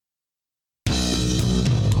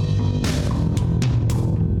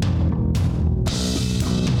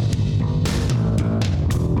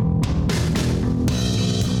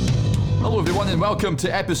welcome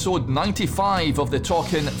to episode 95 of the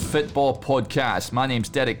Talkin' Football podcast. My name's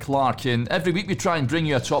Derek Clark, and every week we try and bring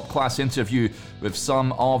you a top-class interview with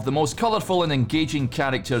some of the most colourful and engaging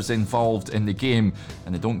characters involved in the game,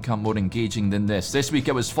 and they don't come more engaging than this. This week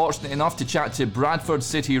I was fortunate enough to chat to Bradford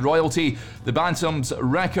City royalty, the Bantam's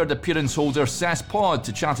record appearance holder Cess Pod,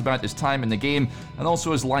 to chat about his time in the game and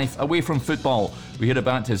also his life away from football. We hear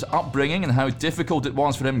about his upbringing and how difficult it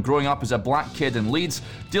was for him growing up as a black kid in Leeds,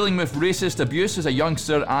 dealing with racist abuse as a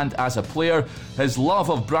youngster and as a player, his love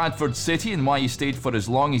of Bradford City and why he stayed for as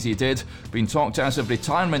long as he did, being talked as of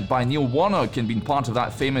retirement by Neil Warnock and being part of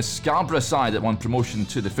that famous Scarborough side that won promotion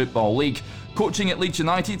to the Football League, coaching at Leeds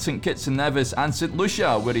United, St Kitts and Nevis and St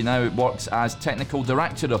Lucia, where he now works as technical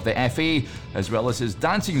director of the FA, as well as his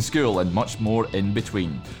dancing school and much more in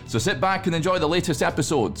between. So sit back and enjoy the latest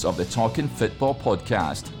episodes of the Talkin' Football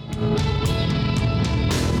podcast.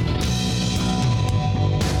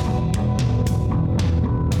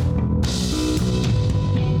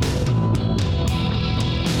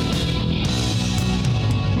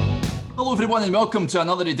 Hello everyone and welcome to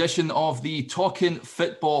another edition of the Talkin'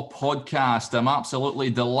 Football podcast. I'm absolutely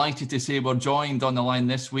delighted to say we're joined on the line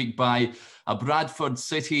this week by a Bradford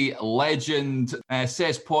City legend,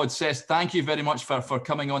 Cess Pod. Cess, thank you very much for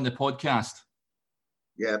coming on the podcast.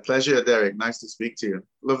 Yeah, pleasure, Derek. Nice to speak to you.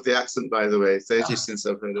 Love the accent, by the way. It's ages since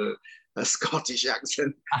I've heard a Scottish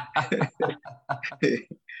accent.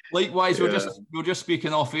 Likewise, we're just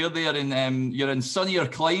speaking off air there, and you're in sunnier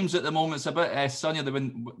climes at the moment. It's a bit sunnier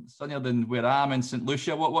than where I am in St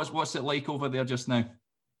Lucia. What's it like over there just now?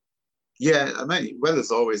 Yeah, I mean,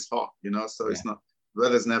 weather's always hot, so it's not,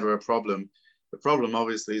 weather's never a problem. The problem,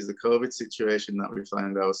 obviously, is the COVID situation that we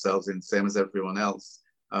find ourselves in, same as everyone else.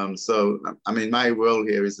 So, I mean, my role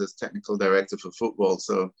here is as technical director for football.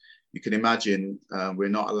 So you can imagine we're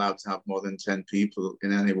not allowed to have more than 10 people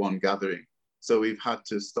in any one gathering. So we've had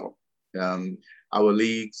to stop our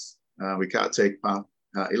leagues. We can't take part.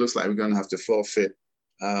 It looks like we're going to have to forfeit,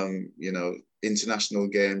 international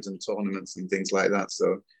games and tournaments and things like that.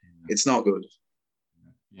 So it's not good.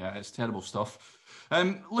 Yeah, it's terrible stuff.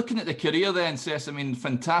 Looking at the career then, Cess, I mean,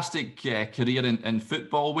 fantastic career in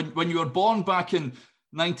football. When you were born back in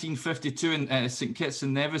 1952 in St Kitts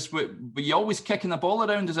and Nevis, were you always kicking the ball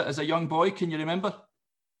around as a young boy? Can you remember?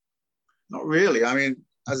 Not really. I mean,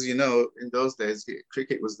 as you know, in those days,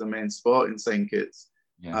 cricket was the main sport in St Kitts.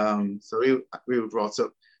 Yeah. So we were brought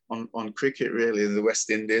up on cricket, really, in the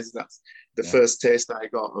West Indies. That's the first taste I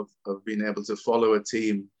got of being able to follow a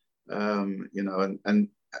team, and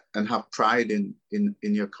have pride in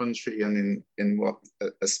your country and in what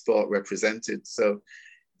a sport represented. So,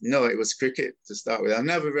 no, it was cricket to start with. I'm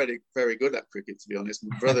never really very good at cricket, to be honest.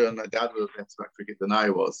 My brother and my dad were better at cricket than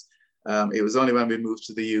I was. It was only when we moved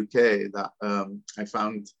to the UK that I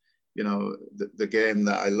found, the game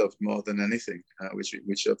that I loved more than anything,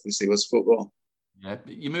 which obviously was football. Yeah,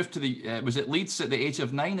 you moved to was it Leeds at the age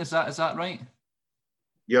of 9? Is that right?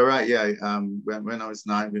 You're right. Yeah. When I was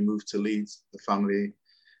 9, we moved to Leeds.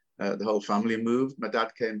 The whole family moved. My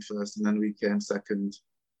dad came first, and then we came second.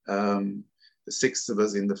 The 6 of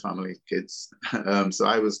us in the family, kids. So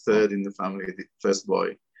I was third in the family, the first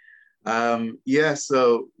boy.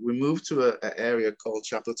 So we moved to an area called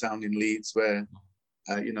Chapeltown in Leeds, where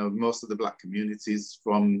most of the black communities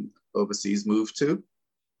from overseas moved to,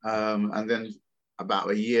 and then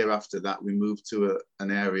about a year after that, we moved to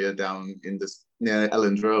an area down near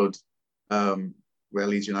Elland Road, where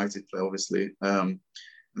Leeds United play, obviously, and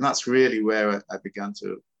that's really where I began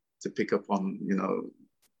to pick up on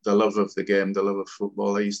the love of the game, the love of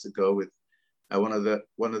football. I used to go with one of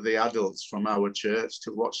the adults from our church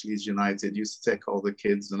to watch Leeds United. Used to take all the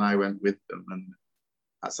kids, and I went with them, and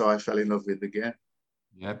that's how I fell in love with the game.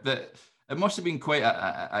 Yeah, but it must have been quite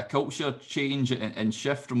a culture change and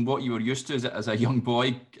shift from what you were used to as a young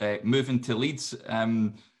boy moving to Leeds.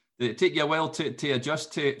 Did it take you a while to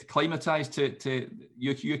adjust, to acclimatise to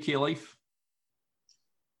UK life?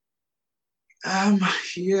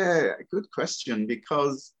 Yeah, good question,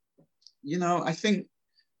 because I think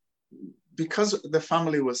because the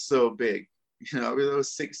family was so big, there were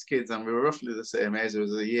 6 kids and we were roughly the same age. There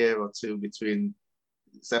was a year or 2 between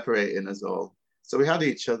separating us all. So we had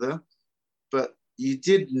each other, but you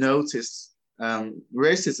did notice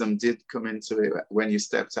racism did come into it when you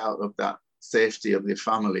stepped out of that safety of your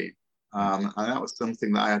family. And that was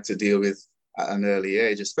something that I had to deal with at an early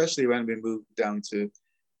age, especially when we moved down to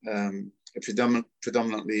a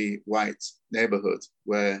predominantly white neighborhood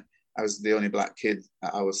where I was the only black kid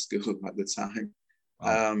at our school at the time.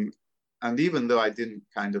 Wow. And even though I didn't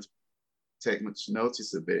kind of take much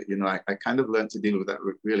notice of it, I kind of learned to deal with that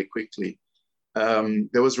really quickly.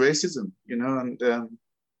 there was racism, you know, and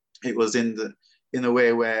it was in a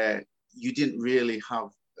way where you didn't really have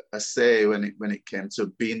a say when it came to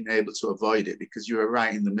being able to avoid it, because you were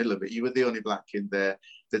right in the middle of it. You were the only black kid there.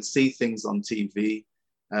 They'd see things on TV,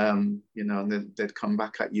 you know, and they'd come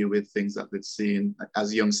back at you with things that they'd seen,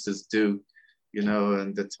 as youngsters do, you know,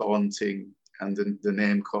 and the taunting and the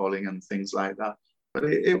name calling and things like that. But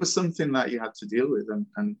it was something that you had to deal with,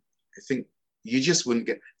 and I think you just wouldn't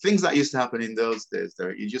get things that used to happen in those days,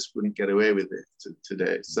 Derek. You just wouldn't get away with it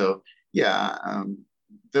today. So yeah,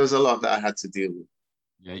 there was a lot that I had to deal with.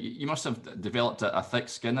 Yeah, you must have developed a thick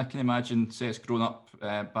skin, I can imagine, Seth's grown up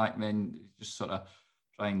back then, just sort of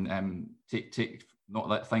try and take not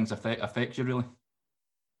let things affect you, really.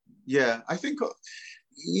 Yeah, I think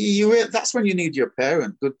that's when you need your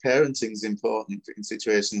parent. Good parenting is important in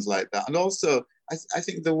situations like that. And also, I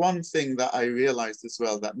think the one thing that I realized as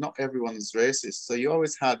well, that not everyone is racist. So you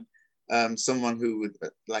always had someone who would,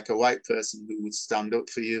 like a white person, who would stand up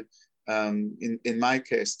for you. In my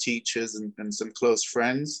case, teachers and some close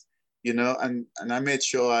friends, you know, and I made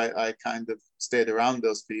sure I kind of stayed around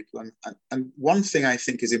those people. And one thing I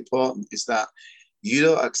think is important is that you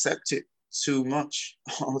don't accept it too much.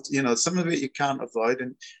 You know, some of it you can't avoid,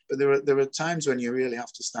 but there are times when you really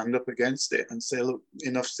have to stand up against it and say, look,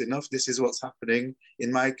 enough's enough. This is what's happening.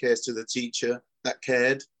 In my case, to the teacher that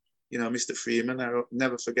cared, you know, Mr. Freeman, I'll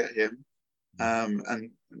never forget him.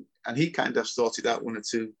 And he kind of sorted out one or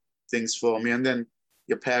two things for me. And then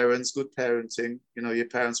your parents, good parenting, you know, your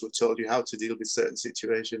parents would told you how to deal with certain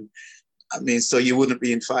situations. I mean, so you wouldn't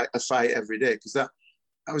be in a fight every day, because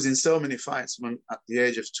I was in so many fights at the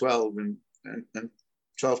age of 12 and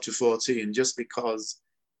 12 to 14, just because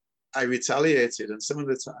I retaliated. And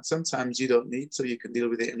sometimes you don't need to, you can deal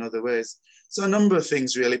with it in other ways. So a number of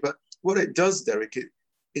things really, but what it does, Derek,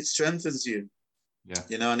 it strengthens you. Yeah.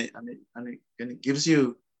 You know, and it gives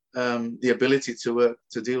you the ability to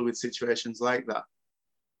deal with situations like that.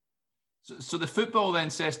 So the football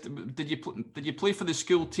then, Seth, did you play for the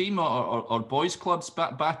school team or boys clubs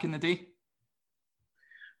back in the day?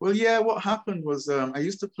 Well, yeah, what happened was I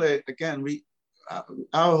used to play, again,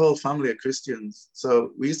 our whole family are Christians.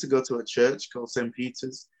 So we used to go to a church called St.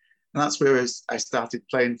 Peter's. And that's where I started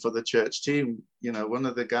playing for the church team. You know, one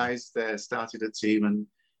of the guys there started a team, and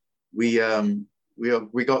we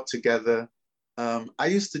got together. I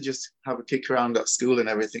used to just have a kick around at school and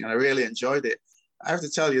everything, and I really enjoyed it. I have to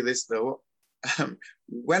tell you this, though.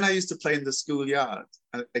 When I used to play in the schoolyard,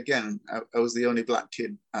 again, I was the only black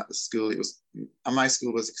kid at the school. My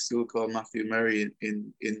school was a school called Matthew Murray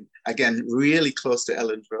in again, really close to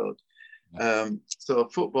Elland Road. So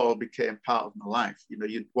football became part of my life. You know,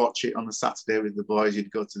 you'd watch it on a Saturday with the boys.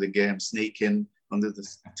 You'd go to the game, sneak in under the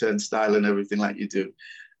turnstile and everything like you do.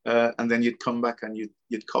 And then you'd come back and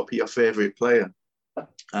you'd copy your favorite player.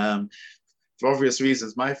 For obvious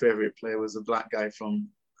reasons, my favorite player was a black guy from,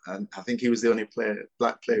 I think he was the only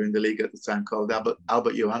black player in the league at the time, called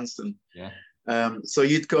Albert Johansson. Yeah. So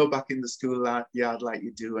you'd go back in the school yard like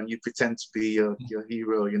you do, and you pretend to be your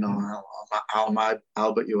hero, you know,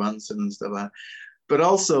 Albert Johansson and stuff like that. But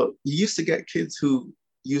also, you used to get kids who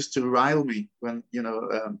used to rile me, when, you know,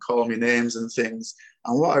 call me names and things.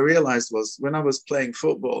 And what I realized was, when I was playing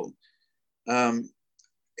football,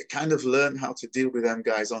 I kind of learned how to deal with them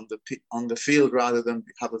guys on the field rather than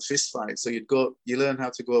have a fist fight. So you learn how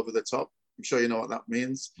to go over the top. I'm sure you know what that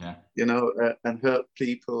means. Yeah. You know, and hurt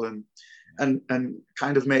people and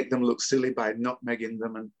kind of make them look silly by nutmegging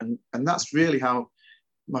them, and that's really how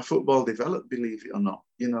my football developed, believe it or not.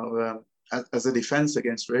 You know, as a defense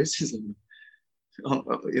against racism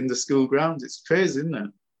in the school grounds. It's crazy, isn't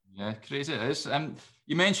it? Yeah, crazy it is.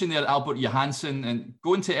 You mentioned there Albert Johansson, and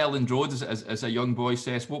going to Elland Road as a young boy,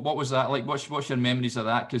 Seth, what was that like? What's your memories of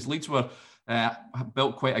that? Because Leeds were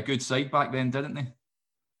built quite a good side back then, didn't they?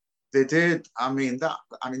 They did. I mean that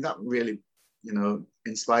really, you know,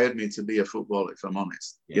 inspired me to be a footballer, if I'm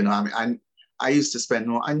honest. Yeah. You know, I mean, I used to spend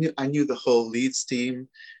more. I knew the whole Leeds team: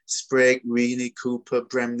 Sprague, Reaney, Cooper,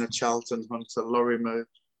 Bremner, Charlton, Hunter, Lorimer,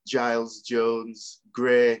 Giles, Jones,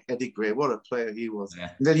 Gray, Eddie Gray. What a player he was. Yeah.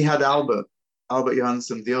 And then he had Albert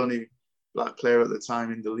Johansson, the only black player at the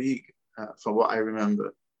time in the league, from what I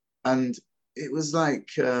remember. And it was like,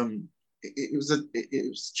 it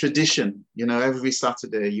was tradition, you know, every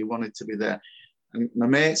Saturday you wanted to be there. And my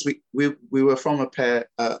mates, we were from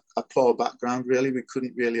a poor background, really. We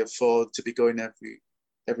couldn't really afford to be going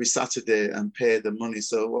every Saturday and pay the money.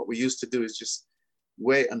 So what we used to do is just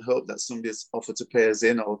wait and hope that somebody's offered to pay us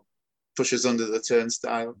in or push us under the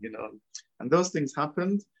turnstile, you know. And those things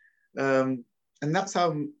happened. And that's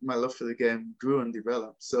how my love for the game grew and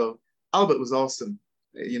developed. So Albert was awesome.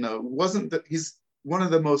 You know, wasn't that he's one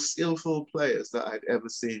of the most skillful players that I'd ever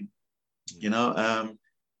seen. You know,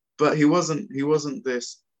 but he wasn't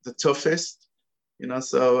the toughest. You know,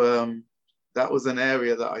 so that was an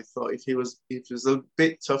area that I thought if he was a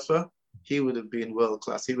bit tougher, he would have been world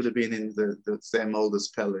class. He would have been in the same mold as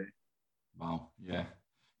Pele. Wow, yeah.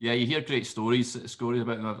 Yeah, you hear great stories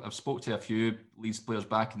about him. I've spoke to a few Leeds players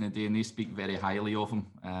back in the day, and they speak very highly of him.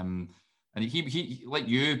 And he like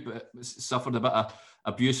you, suffered a bit of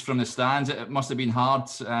abuse from the stands. It must have been hard.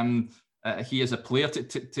 He as a player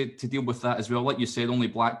to deal with that as well. Like you said, only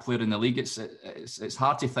black player in the league. It's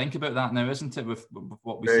hard to think about that now, isn't it? With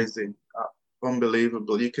what we Crazy. see.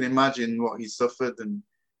 Unbelievable. You can imagine what he suffered and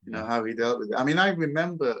you know how he dealt with it. I mean, I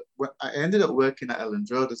remember when I ended up working at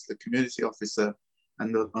Elland Road as the community officer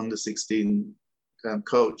and the under 16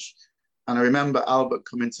 coach. And I remember Albert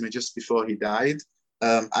coming to me just before he died.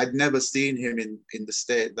 I'd never seen him in the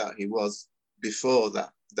state that he was before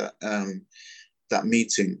that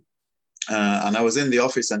meeting. And I was in the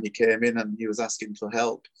office and he came in and he was asking for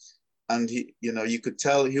help. And he, you know, you could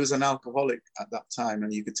tell he was an alcoholic at that time,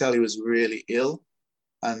 and you could tell he was really ill.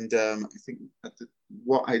 And I think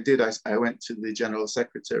what I did, I went to the general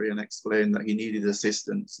secretary and explained that he needed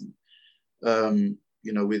assistance, and,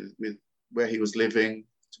 you know, with where he was living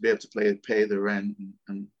to be able to pay the rent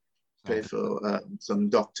and pay for some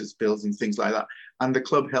doctor's bills and things like that. And the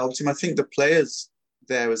club helped him. I think the players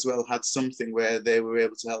there as well had something where they were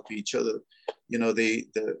able to help each other, you know, the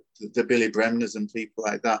Billy Bremners and people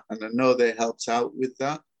like that. And I know they helped out with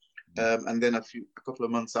that. And then a couple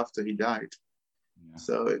of months after he died. Yeah.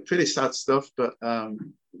 So pretty sad stuff, but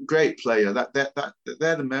great player.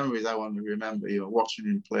 They're the memories I want to remember, you know, watching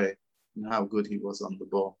him play and how good he was on the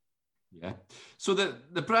ball. Yeah. So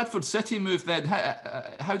the Bradford City move then,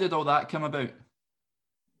 how did all that come about?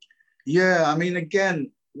 Yeah, I mean,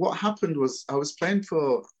 again, what happened was I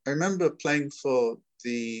remember playing for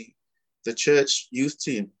the church youth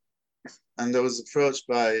team, and I was approached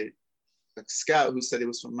by a scout who said he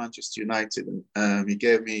was from Manchester United, and he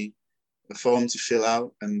gave me a form to fill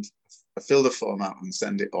out, and I filled the form out and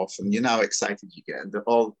send it off. And you know how excited you get, and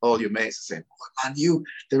all your mates are saying, "Oh, man,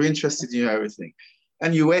 they're interested in you, everything,"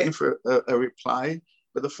 and you're waiting for a reply.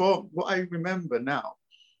 But the form, what I remember now,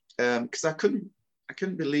 because I couldn't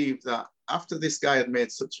believe that after this guy had made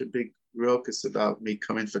such a big ruckus about me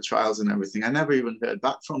coming for trials and everything, I never even heard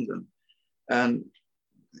back from them. And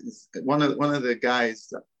one of the guys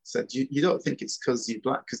that said, you don't think it's because you're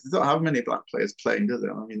black, because they don't have many black players playing, do they?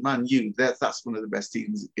 I mean, Man U, that's one of the best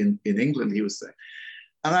teams in England, he was saying.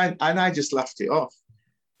 And I just laughed it off.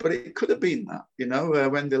 But it could have been that, you know,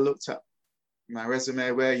 when they looked at my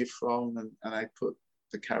resume, where are you from? And I put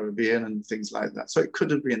the Caribbean and things like that. So it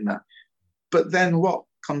could have been that. But then what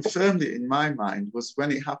confirmed it in my mind was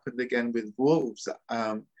when it happened again with Wolves,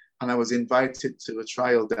 and I was invited to a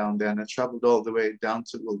trial down there, and I travelled all the way down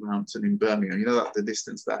to Wolverhampton in Birmingham. You know that the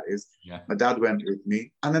distance that is. Yeah. My dad went with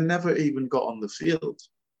me, and I never even got on the field.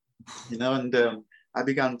 You know, and I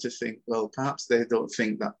began to think, well, perhaps they don't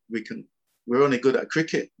think that we're only good at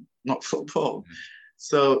cricket, not football. Mm-hmm.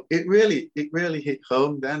 So it really hit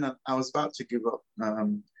home then, and I was about to give up.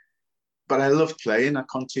 But I loved playing. I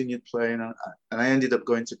continued playing, and I ended up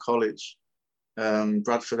going to college,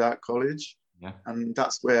 Bradford Art College, yeah. And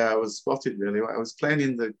that's where I was spotted. Really, I was playing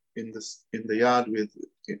in the yard with.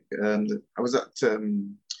 I was at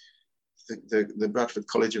the Bradford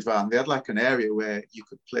College of Art, and they had like an area where you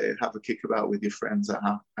could have a kickabout with your friends at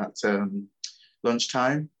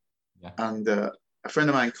lunchtime, yeah. And a friend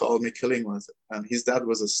of mine called me Killingworth, and his dad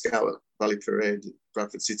was a scout at Valley Parade,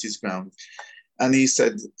 Bradford City's ground. And he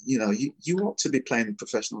said, you know, you ought to be playing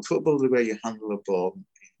professional football the way you handle a ball.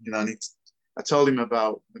 You know, and I told him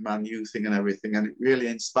about the Man U thing and everything, and it really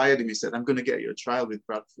inspired him. He said, I'm going to get you a trial with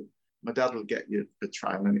Bradford. My dad will get you a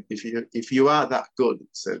trial. And if you are that good, he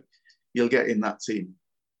said, you'll get in that team.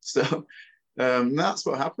 So that's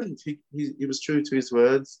what happened. He was true to his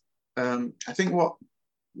words. I think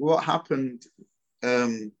what happened,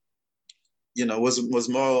 you know, was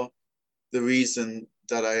more the reason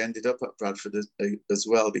that I ended up at Bradford as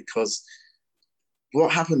well, because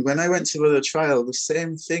what happened when I went to the trial, the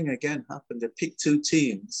same thing again happened. They picked two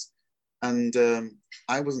teams, and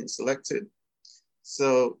I wasn't selected.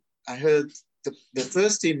 So I heard the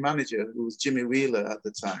first team manager, who was Jimmy Wheeler at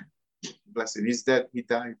the time, bless him, he's dead. He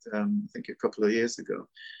died, I think, a couple of years ago.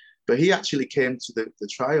 But he actually came to the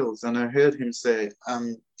trials, and I heard him say,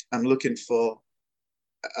 I'm looking for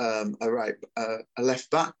a left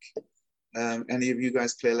back. Any of you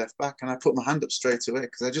guys play left back? And I put my hand up straight away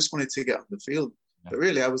because I just wanted to get on the field. Yeah. But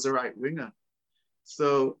really, I was a right winger.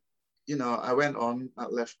 So, I went on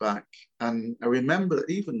at left back, and I remember,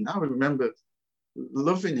 even now, I remember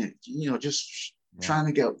loving it, just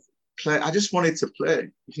trying to play. I just wanted to play.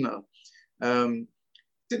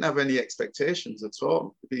 Didn't have any expectations at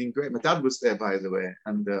all. Being great. My dad was there, by the way,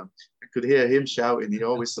 and I could hear him shouting. He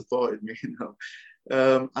always supported me.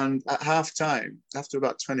 And at half time, after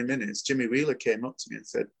about 20 minutes, Jimmy Wheeler came up to me and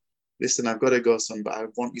said, "Listen, I've got to go, son, but I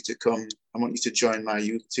want you to come. I want you to join my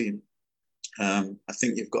youth team. I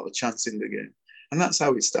think you've got a chance in the game." And that's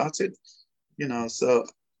how it started. So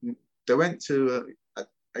they went to.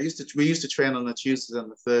 We used to train on a Tuesday and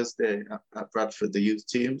a Thursday at Bradford, the youth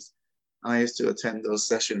teams. And I used to attend those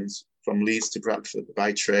sessions from Leeds to Bradford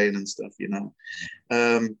by train and stuff.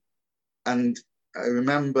 And I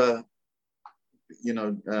remember,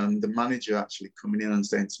 the manager actually coming in and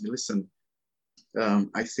saying to me, "Listen,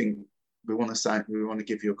 I think we want to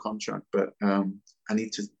give you a contract, but I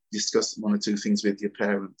need to discuss one or two things with your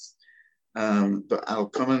parents. But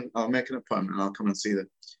I'll make an appointment and I'll come and see them."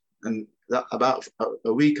 And that, about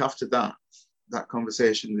a week after that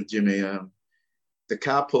conversation with Jimmy, the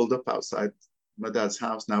car pulled up outside my dad's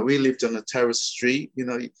house. Now, we lived on a terrace street,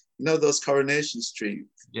 those Coronation Street.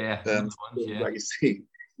 Yeah. That you see.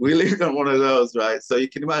 We lived on one of those, right? So you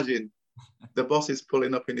can imagine the boss is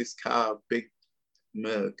pulling up in his car, big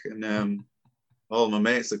Merc, and all my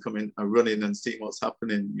mates are running and seeing what's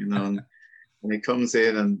happening, and he comes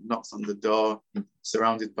in and knocks on the door,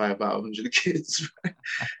 surrounded by about 100 kids, right?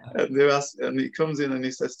 And he comes in and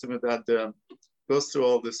he says to my dad, goes through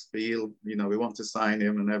all this field, we want to sign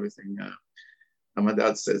him and everything. And my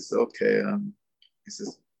dad says, "Okay." He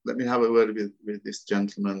says, "Let me have a word with this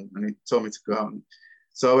gentleman." And he told me to go out.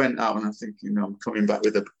 So I went out and I think, I'm coming back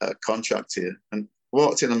with a contract here. And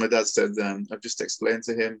walked in and my dad said, "I've just explained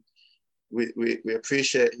to him, we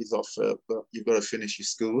appreciate his offer, but you've got to finish your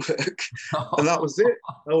schoolwork." And that was it.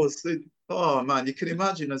 Oh man, you can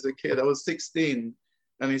imagine as a kid, I was 16,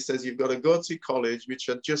 and he says, "You've got to go to college," which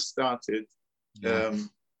had just started. Yeah.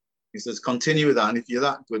 He says, "Continue with that, and if you're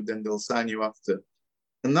that good, then they'll sign you after."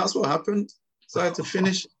 And that's what happened. So I had to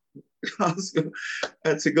finish. I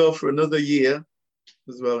had to go for another year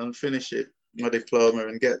as well and finish it, my diploma,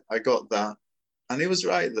 and I got that. And it was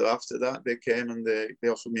right though. After that, they came and they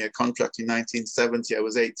offered me a contract in 1970. I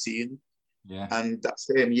was 18. Yeah. And that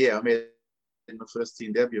same year, I made my first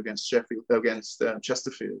team debut against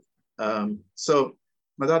Chesterfield. So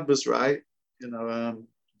my dad was right,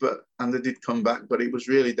 and they did come back, but it was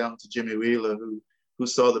really down to Jimmy Wheeler who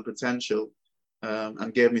saw the potential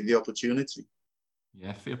and gave me the opportunity.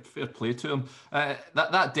 Yeah, fair play to him.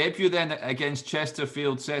 That debut then against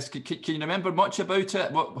Chesterfield, Cesc, can you remember much about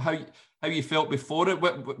it? How you felt before it?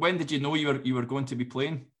 When did you know you were going to be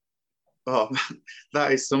playing? Oh,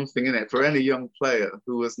 that is something, in it, for any young player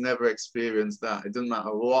who has never experienced that. It doesn't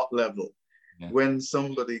matter what level. Yeah. When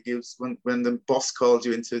the boss called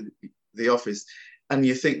you into the office, and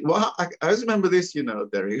you think, well, I remember this,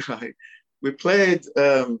 Derek, right? We played,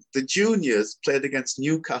 the juniors played against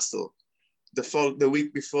Newcastle the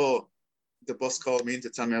week before the boss called me in to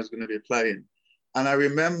tell me I was going to be playing. And I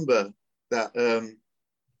remember that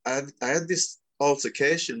I had this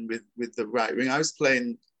altercation with the right wing. I was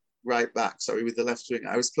playing right back, with the left wing.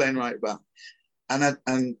 I was playing right back. And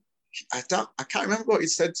I can't remember what he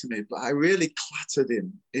said to me, but I really clattered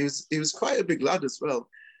him. He was quite a big lad as well.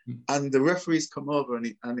 And the referee's come over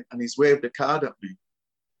and he's waved a card at me.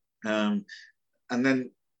 And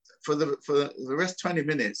then for the rest 20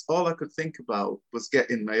 minutes, all I could think about was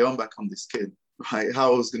getting my own back on this kid, right?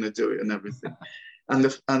 How I was going to do it and everything.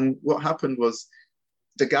 And what happened was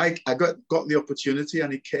the guy, I got the opportunity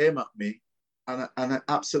and he came at me and I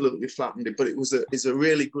absolutely flattened it. But it's a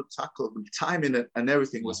really good tackle. The timing and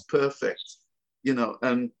everything was perfect,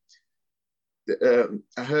 And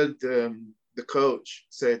I heard the coach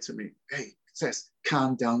say to me, "Hey, Cesc,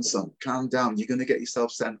 calm down, son, calm down. You're going to get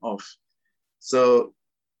yourself sent off." So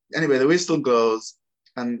anyway, the whistle goes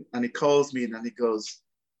and he calls me and he goes,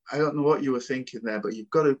 "I don't know what you were thinking there, but you've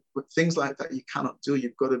got to, things like that you cannot do.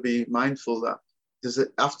 You've got to be mindful that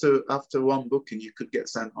after one booking, you could get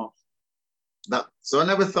sent off." So I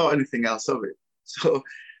never thought anything else of it.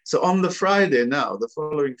 So on the Friday now, the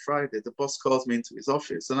following Friday, the boss calls me into his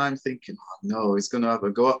office and I'm thinking, "Oh no, he's going to have a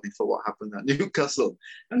go at me for what happened at Newcastle."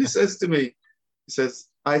 And he says to me,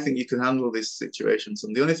 "I think you can handle this situation. So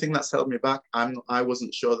the only thing that's held me back, I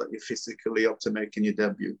wasn't sure that you're physically up to making your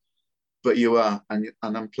debut, but you are, and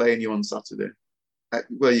I'm playing you on Saturday."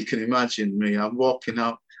 Well, you can imagine me. I'm walking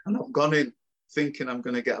out and I've gone in thinking I'm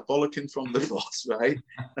going to get a bollocking from the boss, right?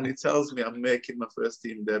 And he tells me I'm making my first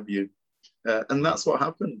team debut. And that's what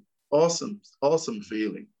happened. Awesome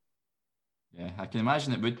feeling. Yeah, I can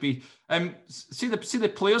imagine it would be. See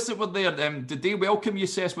the players that were there. Did they welcome you,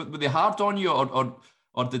 Seth? Were they hard on you,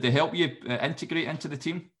 or did they help you integrate into the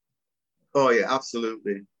team? Oh yeah,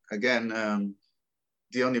 absolutely. Again,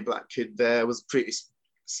 the only black kid there was pretty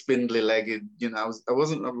spindly legged. You know, I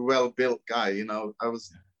wasn't a well built guy. You know, I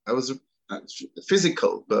was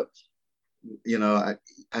physical, but you know,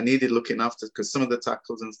 I needed looking after because some of the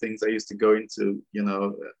tackles and things I used to go into, you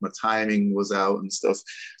know, my timing was out and stuff.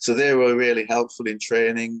 So they were really helpful in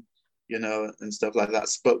training, you know, and stuff like that.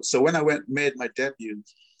 But so when I made my debut,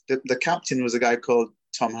 the captain was a guy called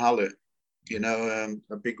Tom Hallett, you know,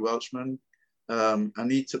 a big Welshman.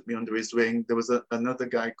 And he took me under his wing. There was another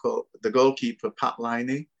guy called the goalkeeper, Pat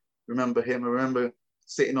Liney. Remember him? I remember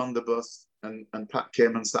sitting on the bus and Pat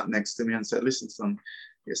came and sat next to me and said, "Listen, son,"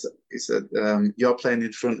 he said, "You're playing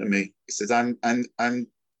in front of me." He says, I'm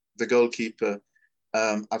the goalkeeper.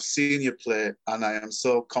 I've seen you play, and I am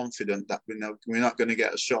so confident that we're not going to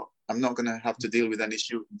get a shot. I'm not going to have to deal with any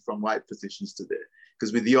shooting from wide positions today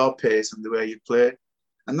because with your pace and the way you play."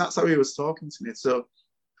 And that's how he was talking to me. So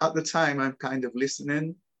at the time, I'm kind of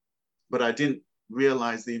listening, but I didn't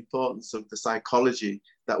realize the importance of the psychology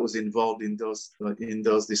that was involved in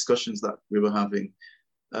those discussions that we were having.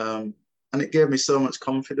 And it gave me so much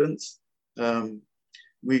confidence.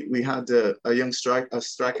 We had a young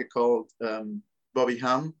striker called Bobby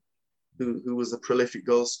Ham, who was a prolific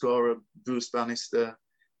goal scorer, Bruce Bannister.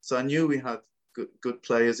 So I knew we had good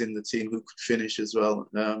players in the team who could finish as well.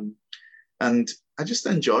 And I just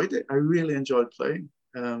enjoyed it. I really enjoyed playing.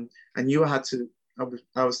 I knew I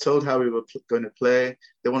was told how we were going to play.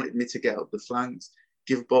 They wanted me to get up the flanks,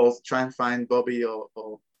 give balls, try and find Bobby or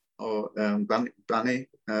Banny.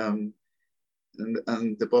 And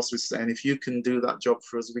the boss was saying, if you can do that job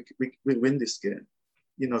for us, we win this game.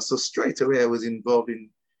 You know, so straight away I was involved in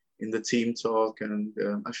the team talk, and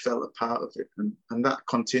I felt a part of it. And that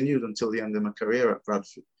continued until the end of my career at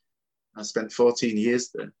Bradford. I spent 14 years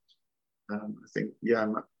there. I think, yeah,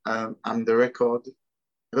 I'm the record.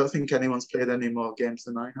 I don't think anyone's played any more games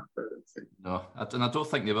than I have there. No, and I don't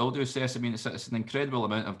think they will do, Seth. I mean, it's an incredible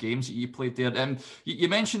amount of games that you played there. You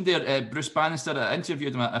mentioned there Bruce Bannister. I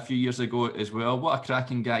interviewed him a few years ago as well. What a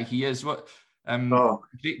cracking guy he is.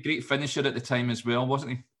 Great finisher at the time as well,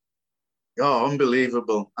 wasn't he? Oh,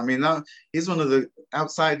 unbelievable. I mean, he's one of the,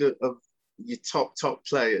 outside of your top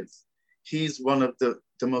players, he's one of the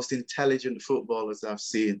most intelligent footballers I've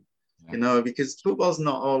seen. You know, because football's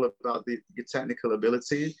not all about your technical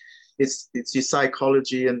ability. It's your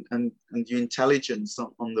psychology and your intelligence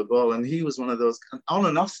on the ball. And he was one of those on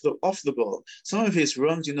and off the ball. Some of his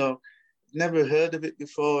runs, you know, never heard of it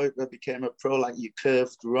before. It became a pro, like your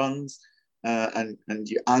curved runs and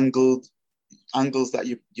your angles that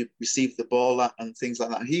you receive the ball at and things like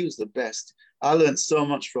that. He was the best. I learned so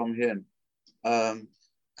much from him.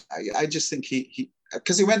 I just think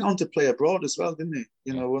because he went on to play abroad as well, didn't he?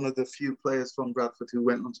 You know, one of the few players from Bradford who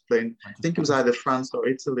went on to play in, I think it was either France or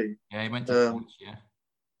Italy. Yeah, he went to France, yeah.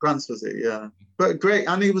 France, was it? Yeah. But great,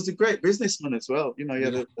 and he was a great businessman as well. You know, he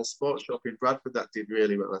had a sports shop in Bradford that did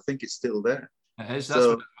really well. I think it's still there. It is.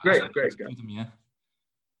 So, great guy.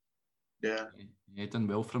 Yeah, done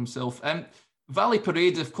well for himself. Valley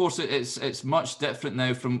Parade, of course, it's much different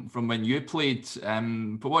now from when you played.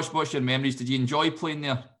 But what's your memories? Did you enjoy playing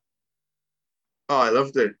there? Oh, I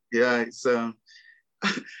loved it. Yeah, it's have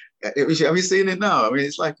you seen it now? I mean,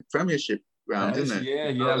 it's like a Premiership ground, isn't it? Yeah,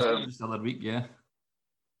 yeah. I was there just the other week, yeah.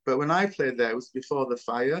 But when I played there, it was before the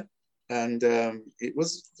fire, and it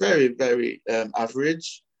was very, very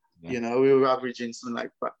average. Yeah. You know, we were averaging something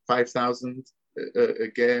like 5,000 a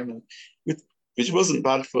game, which wasn't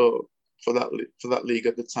bad for that league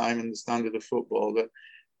at the time and the standard of football. But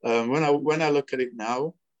when I look at it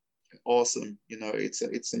now, awesome. You know, it's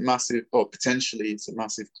a massive, or potentially it's a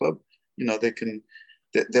massive club. You know, they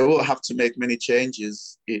will have to make many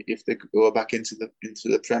changes if they go back into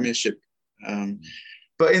the Premiership.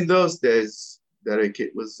 But in those days, Derek,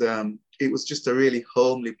 it was just a really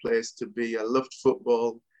homely place to be. I loved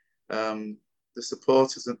football. The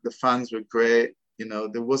supporters and the fans were great. You know,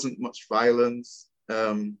 there wasn't much violence.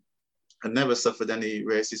 I never suffered any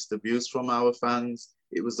racist abuse from our fans.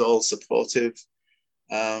 It was all supportive.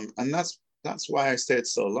 And that's why I stayed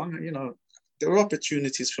so long. You know, there were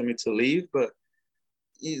opportunities for me to leave, but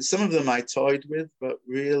some of them I toyed with, but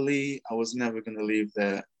really I was never going to leave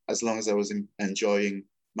there as long as I was enjoying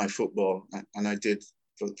my football. And I did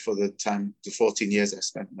for the 14 years I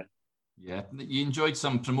spent there. Yeah, you enjoyed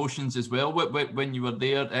some promotions as well when you were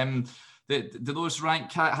there. Did those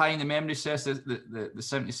rank high in the memory set, the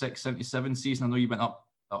 76, 77 season? I know you went up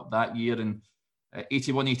that year, and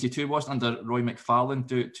 81, 82 wasn't under Roy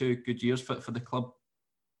McFarlane, two good years for the club.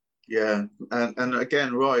 Yeah, and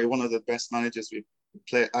again, Roy, one of the best managers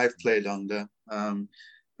I've played under. And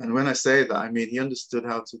when I say that, I mean he understood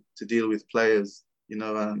how to deal with players, you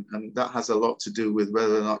know, and that has a lot to do with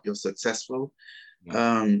whether or not you're successful.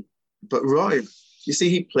 Yeah. But Roy, you see,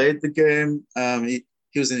 he played the game.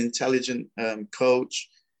 He was an intelligent coach.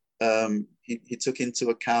 He took into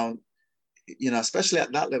account, you know, especially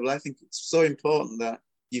at that level, I think it's so important that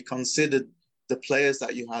you considered the players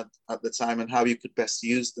that you had at the time and how you could best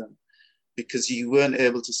use them, because you weren't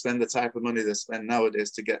able to spend the type of money they spend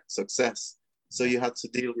nowadays to get success. So you had to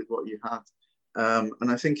deal with what you had.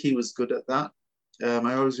 And I think he was good at that.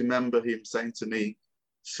 I always remember him saying to me,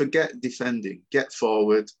 forget defending, get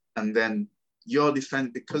forward, and then your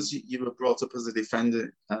defend, because you were brought up as a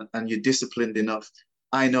defender and you're disciplined enough.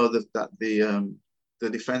 I know that the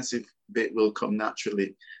defensive bit will come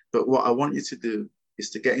naturally. But what I want you to do is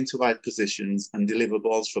to get into wide positions and deliver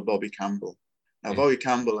balls for Bobby Campbell. Now, Bobby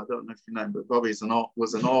Campbell, I don't know if you know, but Bobby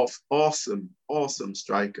was an awesome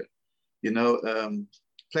striker. You know,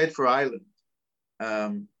 played for Ireland.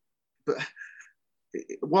 But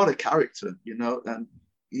what a character, you know. And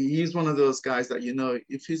he's one of those guys that, you know,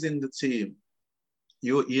 if he's in the team,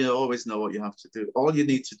 you always know what you have to do. All you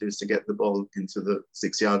need to do is to get the ball into the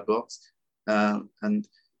 6-yard box. And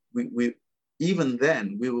we even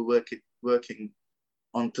then, we were working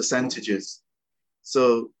on percentages.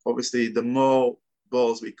 So obviously, the more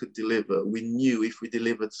balls we could deliver, we knew if we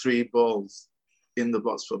delivered 3 balls in the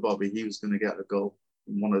box for Bobby, he was going to get a goal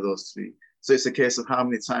in one of those 3. So it's a case of how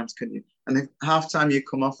many times can you, and if half time you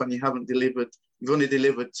come off and you've only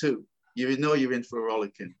delivered 2, you know you're in for a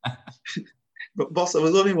rollicking. But boss, there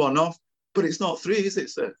was only 1 off, but it's not 3, is it,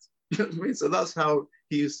 sir? You know what I mean? So that's how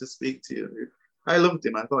he used to speak to you. I loved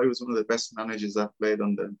him. I thought he was one of the best managers I've played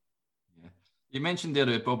under. Yeah. You mentioned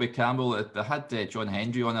there Bobby Campbell. They had John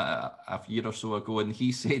Hendry on a year or so ago, and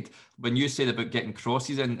he said, when you said about getting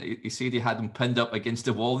crosses in, he said he had him pinned up against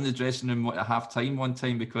the wall in the dressing room at half time one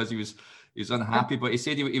time because he was unhappy. But he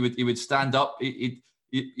said he would stand up.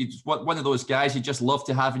 He's one of those guys you just love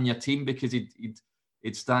to have in your team because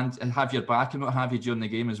he'd stand and have your back and what have you during the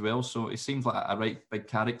game as well. So it seems like a right big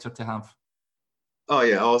character to have. Oh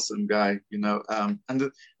yeah, awesome guy, you know.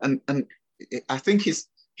 And I think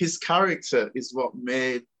his character is what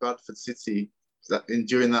made Bradford City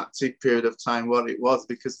during that period of time what it was,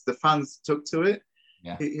 because the fans took to it.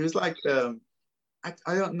 Yeah. He was like, I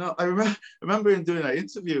don't know. I remember him doing an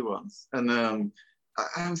interview once, and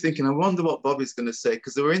I'm thinking, I wonder what Bobby's going to say,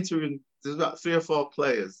 because they were interviewing. There's about 3 or 4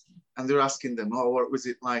 players, and they're asking them, "Oh, what was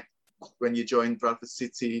it like when you joined Bradford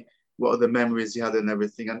City? What are the memories you had and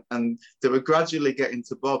everything?" And they were gradually getting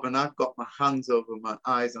to Bob, and I've got my hands over my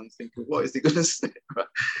eyes. I'm thinking, what is he going to say?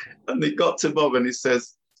 And they got to Bob, and he said,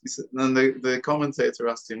 and the commentator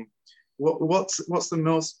asked him, what's the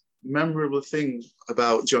most memorable thing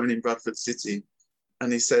about joining Bradford City?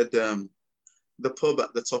 And he said, the pub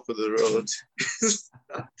at the top of the road.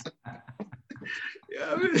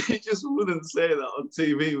 Yeah, I mean, he just wouldn't say that on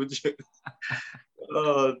TV, would you?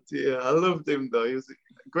 Oh dear, I loved him though. He was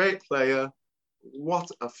a great player. What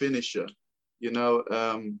a finisher! You know,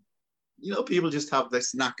 people just have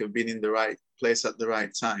this knack of being in the right place at the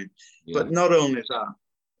right time. Yeah. But not only that,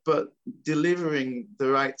 but delivering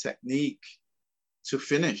the right technique to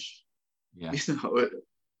finish. Yeah. You know,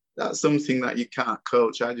 that's something that you can't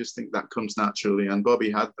coach. I just think that comes naturally, and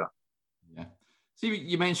Bobby had that. Yeah. See,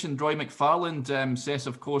 you mentioned Roy McFarlane, Seth,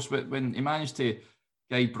 of course, when he managed to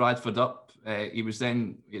guide Bradford up. He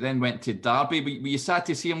then went to Derby. Were you sad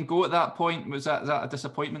to see him go at that point? Was that a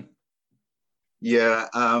disappointment? Yeah,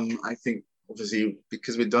 I think obviously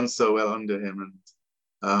because we'd done so well under him,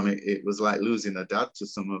 and it was like losing a dad to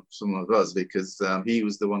some of us, because he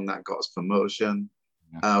was the one that got us promotion.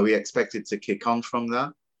 Yeah. We expected to kick on from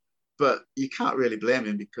that, but you can't really blame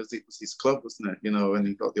him because it was his club, wasn't it? You know, when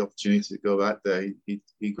he got the opportunity to go back there,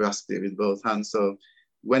 he grasped it with both hands. So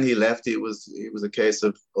when he left, it was a case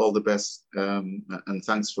of all the best, and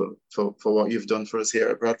thanks for what you've done for us here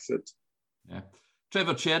at Bradford. Yeah,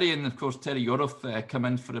 Trevor Cherry and of course Terry Yorath come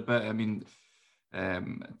in for a bit. I mean,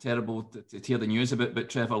 terrible to hear the news about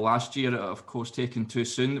Trevor last year, of course, taken too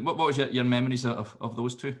soon. What was your memories of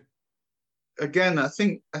those two? Again, I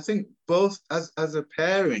think both as a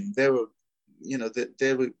pairing, they were, you know, they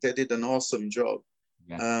did an awesome job.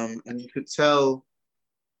 Yeah. And you could tell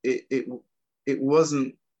it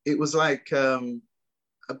was like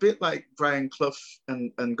a bit like Brian Clough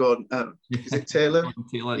and Gordon, is it Taylor?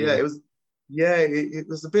 Taylor, yeah, it was. Yeah, it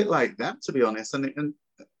was a bit like that, to be honest, and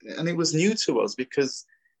it was new to us because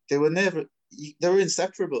they were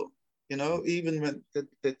inseparable. You know, even when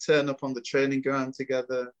they turn up on the training ground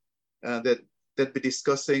together, they'd be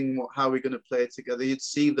discussing how we're going to play together. You'd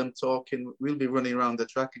see them talking. We'll be running around the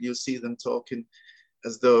track and you'll see them talking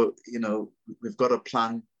as though, you know, we've got a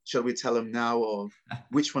plan. Shall we tell them now, or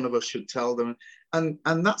which one of us should tell them? And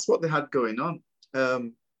that's what they had going on.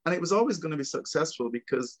 And it was always going to be successful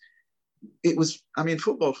because it was, I mean,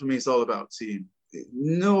 football for me is all about team.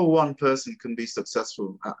 No one person can be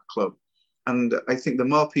successful at a club. And I think the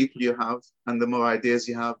more people you have and the more ideas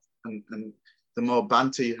you have and the more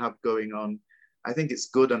banter you have going on, I think it's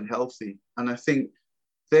good and healthy. And I think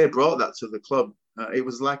they brought that to the club. It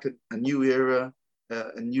was like a new era,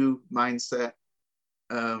 a new mindset.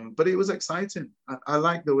 But it was exciting. I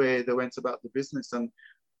like the way they went about the business. And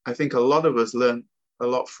I think a lot of us learned a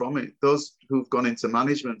lot from it. Those who've gone into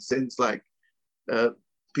management since, like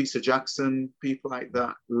Peter Jackson, people like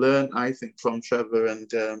that, learn, I think, from Trevor and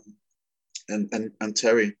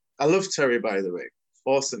Terry. I love Terry, by the way.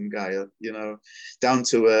 Awesome guy, you know, down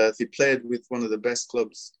to earth. He played with one of the best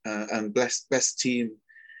clubs and best team,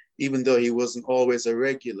 even though he wasn't always a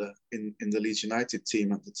regular in the Leeds United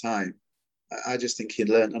team at the time. I just think he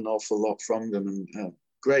learned an awful lot from them, and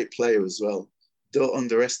great player as well. Don't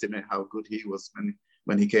underestimate how good he was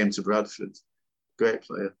when he came to Bradford. Great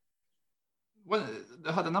player. Well,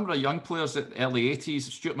 they had a number of young players at the early 80s.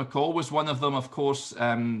 Stuart McCall was one of them, of course.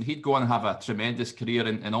 He'd go on and have a tremendous career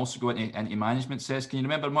and also go into management. Says, can you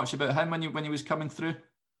remember much about him when he was coming through?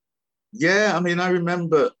 Yeah, I mean, I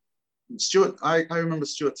remember Stuart. I remember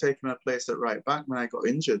Stuart taking my place at right back when I got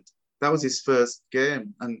injured. That was his first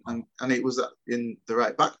game, and it was in the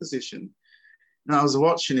right back position. And I was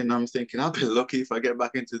watching him and I'm thinking, I'll be lucky if I get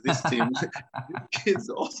back into this team. It's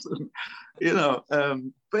awesome, you know.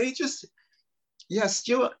 But he just, yeah,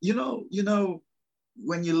 Stuart, you know,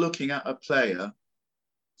 when you're looking at a player,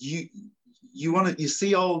 you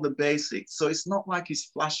see all the basics. So it's not like he's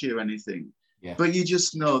flashy or anything, yeah. But you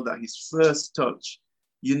just know that his first touch,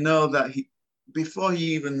 you know that before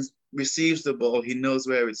he even receives the ball, he knows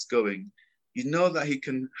where it's going. You know that he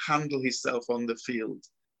can handle himself on the field.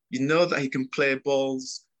 You know that he can play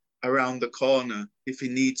balls around the corner if he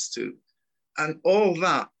needs to. And all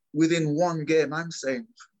that within one game, I'm saying,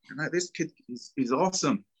 this kid is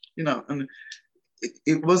awesome, you know. And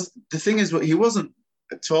it was, the thing is, he wasn't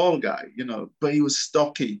a tall guy, you know, but he was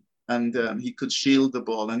stocky and he could shield the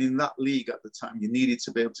ball. And in that league at the time, you needed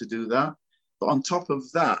to be able to do that. But on top of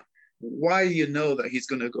that, why you know that he's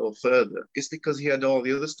going to go further is because he had all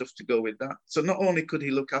the other stuff to go with that. So not only could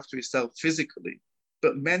he look after himself physically,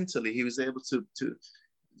 but mentally he was able to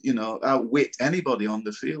you know, outwit anybody on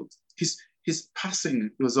the field. His passing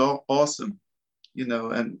was awesome, you know.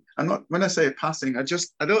 And when I say passing, I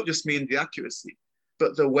don't just mean the accuracy,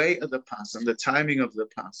 but the weight of the pass and the timing of the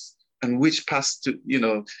pass and which pass to, you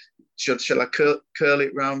know, shall I curl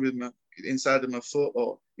it round with my inside of my foot,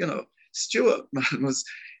 or, you know, Stuart, man,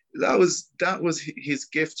 that was his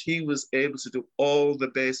gift. He was able to do all the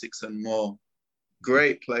basics and more.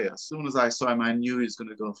 Great player. As soon as I saw him, I knew he was going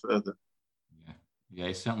to go further. Yeah,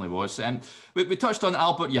 he certainly was. We touched on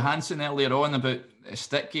Albert Johansson earlier on about a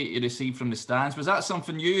stick he received from the stands. Was that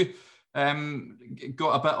something you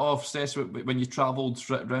got a bit of, Cess, when you travelled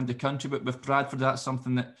around the country with Bradford? That's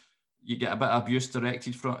something that you get a bit of abuse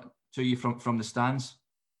directed to you from the stands?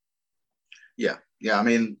 Yeah. I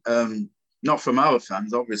mean, not from our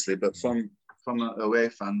fans, obviously, but from away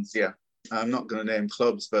fans, yeah. I'm not going to name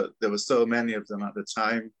clubs, but there were so many of them at the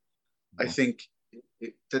time. Yeah. I think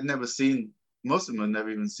they'd never seen, most of them had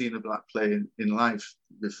never even seen a black player in life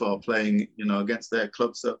before playing, you know, against their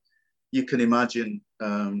club. So you can imagine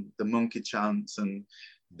the monkey chants and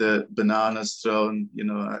the bananas thrown. You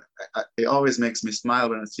know, it always makes me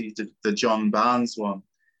smile when I see the John Barnes one.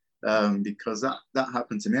 Because that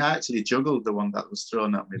happened to me. I actually juggled the one that was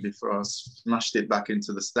thrown at me before I smashed it back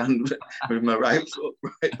into the stand with my right foot.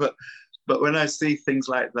 Right, but when I see things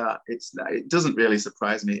like that, it doesn't really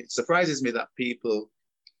surprise me. It surprises me that people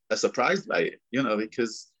are surprised by it, you know,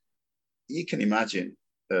 because you can imagine,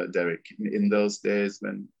 Derek, in those days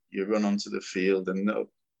when you run onto the field and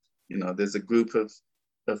you know, there's a group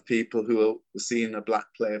of people who are seeing a black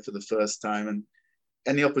player for the first time, and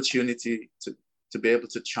any opportunity to be able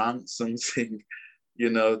to chant something,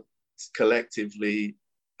 you know, collectively,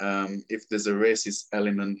 if there's a racist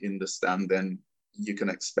element in the stand, then you can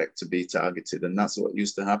expect to be targeted. And that's what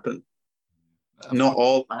used to happen. Not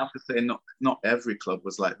all, I have to say, not every club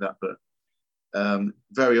was like that, but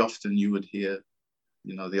very often you would hear,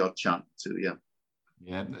 you know, the odd chant too, yeah.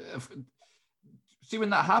 Yeah. See, when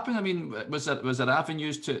that happened, I mean, was there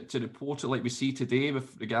avenues to report it like we see today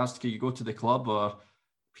with regards to, can you go to the club, or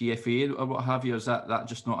PFA or what have you? Or is that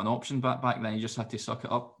just not an option back then? You just had to suck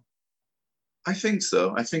it up? I think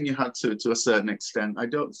so. I think you had to a certain extent. I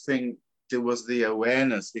don't think there was the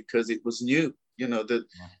awareness because it was new. You know,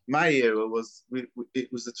 my era was,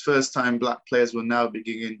 it was the first time black players were now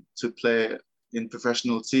beginning to play in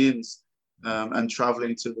professional teams and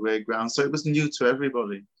traveling to away grounds. So it was new to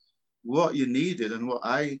everybody. What you needed and what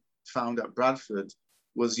I found at Bradford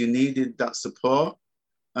was you needed that support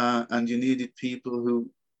and you needed people who,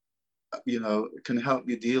 you know, can help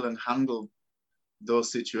you deal and handle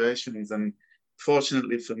those situations. And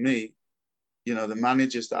fortunately for me, you know, the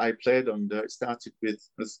managers that I played under, it started with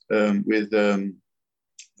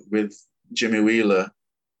Jimmy Wheeler,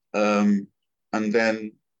 and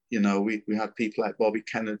then, you know, we had people like Bobby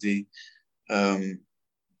Kennedy,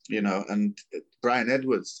 you know, and Brian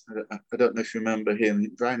Edwards. I don't know if you remember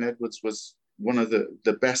him. Brian Edwards was one of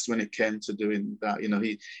the best when it came to doing that. You know,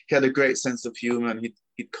 he had a great sense of humor, and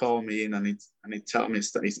he'd call me in and he'd tell me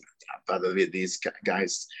stuff. He said, by the way, these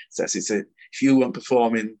guys, he said, if you weren't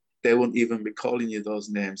performing, they won't even be calling you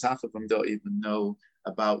those names. Half of them don't even know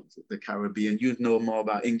about the Caribbean. You know more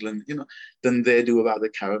about England, you know, than they do about the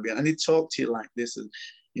Caribbean. And he'd talk to you like this. And,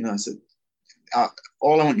 you know, I said,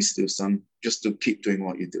 all I want you to do, son, just to keep doing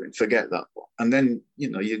what you're doing. Forget that one. And then,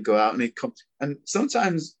 you know, you go out and he'd come. And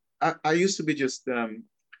sometimes I used to be just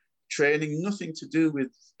training, nothing to do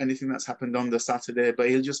with anything that's happened on the Saturday, but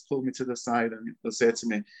he'll just pull me to the side and he'll say to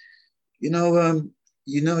me,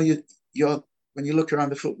 you're when you look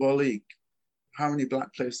around the Football League, how many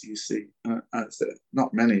black players do you see? I said,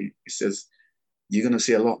 not many. He says, you're going to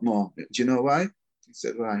see a lot more. Do you know why? He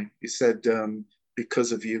said, why? He said,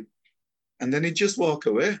 because of you. And then he'd just walk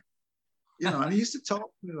away, you know, and he used to talk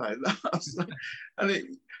to me like that.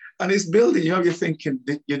 And it's building, you know, you're thinking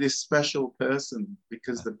you're this special person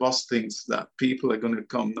because the boss thinks that people are going to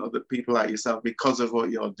come, other people like yourself, because of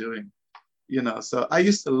what you're doing, you know. So I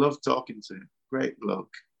used to love talking to him. Great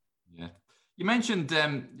bloke. Yeah. You mentioned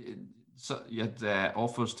so you had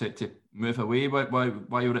offers to move away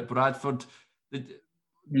while you were at Bradford.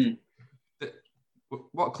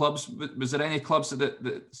 What clubs, was there any clubs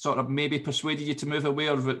that sort of maybe persuaded you to move away,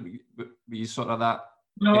 or were you sort of that?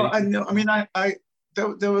 No, I know. I mean,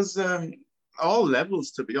 there was all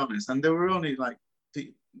levels, to be honest, and there were only like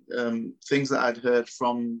things that I'd heard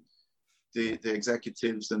from the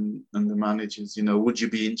executives and the managers. You know, would you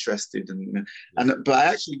be interested? But I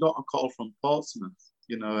actually got a call from Portsmouth,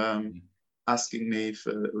 you know, asking me if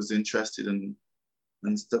I was interested and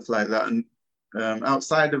stuff like that. And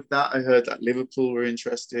outside of that, I heard that Liverpool were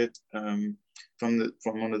interested from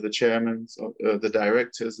one of the chairmen, the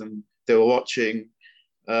directors, and they were watching.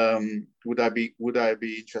 Would I be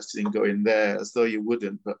interested in going there? As though you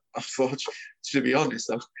wouldn't, but unfortunately, to be honest,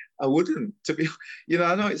 I wouldn't. You know,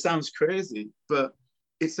 I know it sounds crazy, but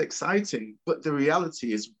it's exciting. But the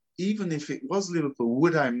reality is, even if it was Liverpool,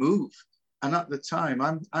 would I move? And at the time,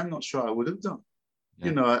 I'm not sure I would have done. Yeah.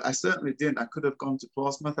 You know, I certainly didn't. I could have gone to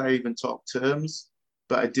Portsmouth. I even talked terms,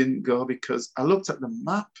 but I didn't go because I looked at the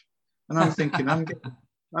map and I'm thinking, I'm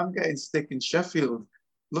getting stick in Sheffield.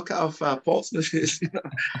 Look at how far Portsmouth is.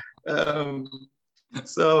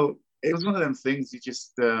 So it was one of them things. You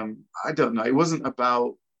just, I don't know. It wasn't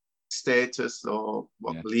about status or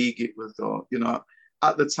what league it was, or, you know,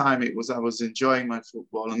 at the time I was enjoying my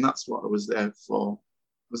football, and that's what I was there for.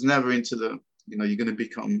 I was never into the, you know, you're going to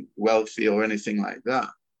become wealthy or anything like that.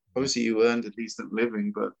 Obviously, you earned a decent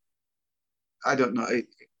living, but I don't know.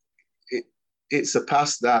 It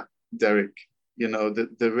surpassed that, Derek. You know,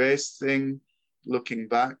 the race thing, looking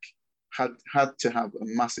back, had to have a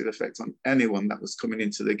massive effect on anyone that was coming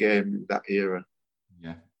into the game in that era.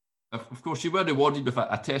 Yeah. Of course, you were rewarded with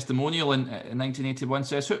a testimonial in 1981.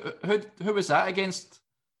 So who was that against?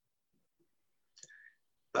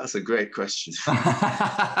 That's a great question.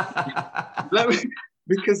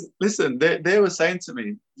 Because listen, they were saying to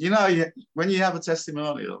me, you know, when you have a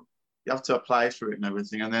testimonial, you have to apply for it and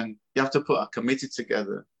everything, and then you have to put a committee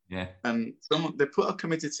together. Yeah. And they put a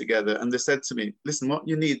committee together, and they said to me, listen, what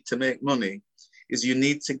you need to make money is you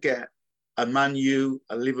need to get a Man U,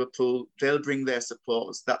 a Liverpool, they'll bring their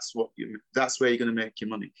supporters. That's where you're going to make your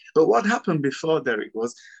money. But what happened before, Derek,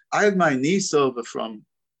 was I had my niece over from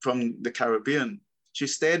the Caribbean. She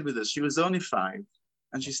stayed with us. She was only 5,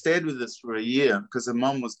 and she stayed with us for a year because her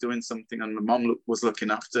mom was doing something, and the mom was looking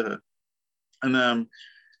after her. And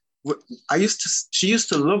she used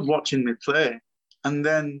to love watching me play. And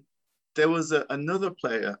then there was another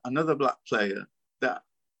black player that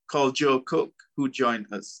called Joe Cook, who joined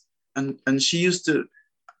us. And she used to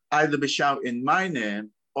either be shouting my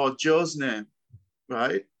name or Joe's name,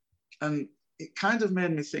 right? And it kind of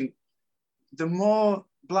made me think, the more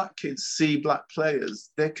black kids see black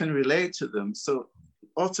players, they can relate to them. So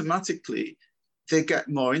automatically they get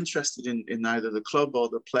more interested in either the club or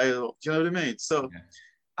the player. Do you know what I mean? So Yeah.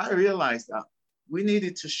 I realized that we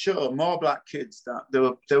needed to show more black kids that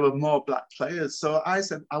there were more black players. So I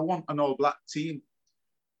said, I want an all black team.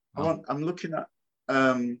 I'm looking at,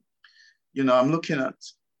 I'm looking at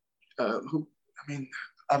who, I mean,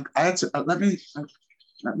 I had to, let me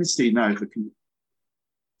see now if I can,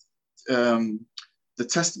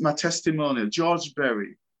 my testimonial, George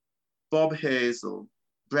Berry, Bob Hazel,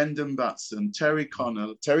 Brendan Batson, Terry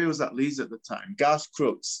Connell. Terry was at Leeds at the time. Garth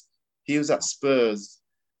Crooks, he was at Spurs.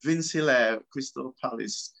 Vince Hilaire, Crystal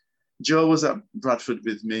Palace. Joe was at Bradford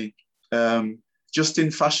with me. Justin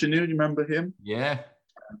Fashanu, you remember him? Yeah.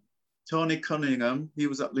 Tony Cunningham, he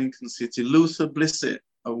was at Lincoln City. Luther Blissett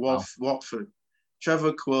at Watford.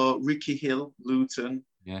 Trevor Quo, Ricky Hill, Luton.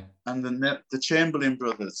 Yeah. And the Chamberlain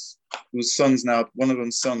brothers, whose sons now, one of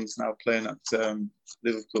them's sons now playing at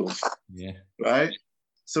Liverpool. Yeah. Right?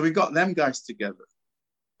 So we got them guys together.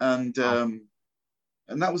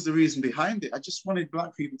 And that was the reason behind it. I just wanted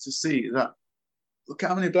black people to see that, look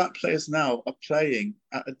how many black players now are playing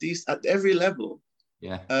at every level.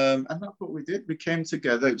 Yeah. And that's what we did. We came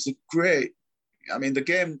together. It was a great, I mean, the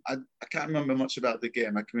game, I can't remember much about the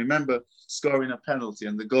game. I can remember scoring a penalty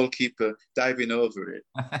and the goalkeeper diving over it.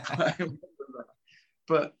 I remember that.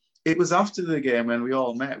 But it was after the game when we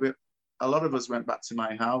all met. A lot of us went back to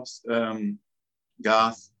my house,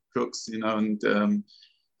 Garth Crooks, and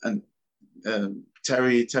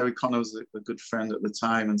Terry Connor was a good friend at the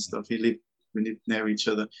time and stuff. We lived near each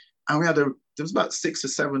other. And there was about 6 or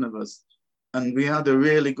 7 of us. And we had a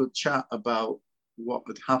really good chat about what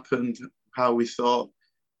had happened, how we thought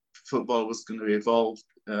football was going to evolve,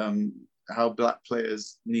 how black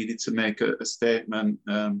players needed to make a statement,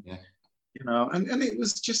 and it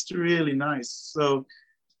was just really nice. So,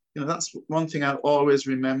 that's one thing I always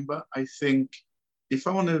remember. I think if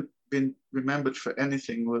I want to be remembered for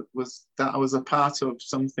anything, was that I was a part of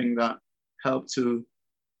something that helped to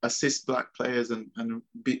assist black players and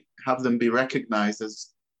have them be recognized as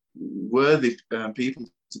worthy people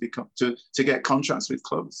to get contracts with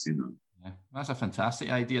clubs. Yeah, that's a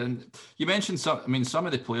fantastic idea. And you mentioned some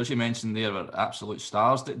of the players you mentioned there were absolute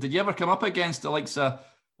stars. Did you ever come up against the likes of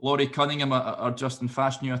Laurie Cunningham or Justin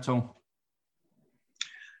Fashanu at all?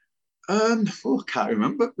 I can't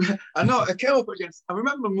remember. I know I came up against. I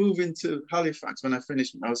remember moving to Halifax when I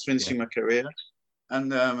was finishing my career,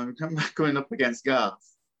 and I remember going up against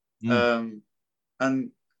Garth. And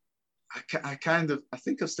I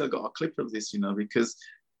think I've still got a clip of this, because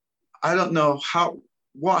I don't know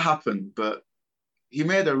what happened, but he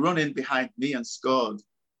made a run in behind me and scored.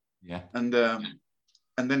 Yeah. And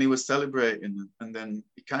then he was celebrating, and then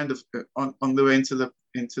he kind of on the way into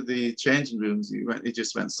the changing rooms, he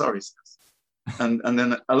just went, "Sorry, and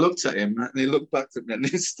then I looked at him, and he looked back at me, and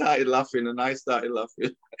he started laughing, and I started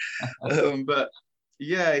laughing. But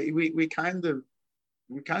yeah, we kind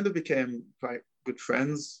of became quite good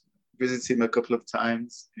friends. Visited him a couple of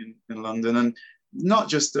times in London, and not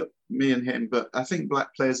just me and him, but I think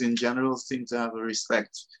black players in general seem to have a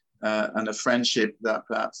respect and a friendship that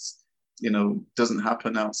perhaps doesn't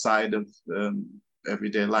happen outside of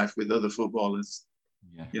everyday life with other footballers.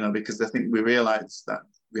 Yeah. Because I think we realise that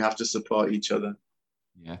we have to support each other.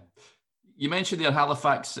 Yeah. You mentioned there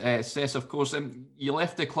Halifax, Cess, of course, and you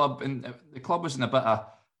left the club, and the club was in a bit of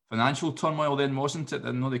financial turmoil then, wasn't it?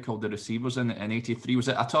 I know they called the receivers in '83. Was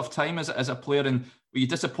it a tough time as a player, and were you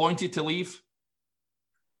disappointed to leave?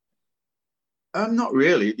 Not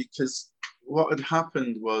really, because what had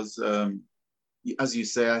happened was, as you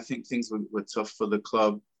say, I think things were tough for the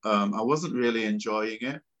club. I wasn't really enjoying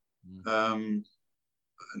it.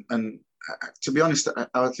 And to be honest,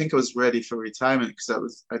 I think I was ready for retirement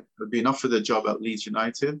because I'd been offered a job at Leeds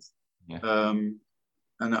United. Yeah.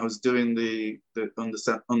 And I was doing the under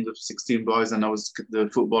 16 boys, and I was the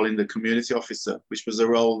footballing the community officer, which was a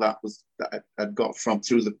role that I'd got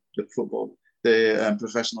through the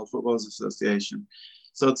Professional Footballers Association.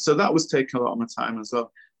 So that was taking a lot of my time as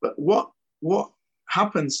well. But what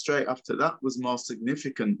happened straight after that was more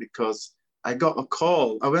significant, because I got a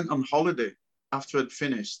call. I went on holiday after I'd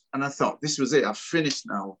finished, and I thought, this was it. I've finished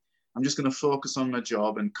now. I'm just going to focus on my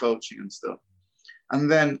job and coaching and stuff. And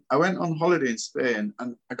then I went on holiday in Spain,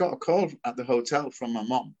 and I got a call at the hotel from my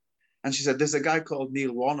mom. And she said, there's a guy called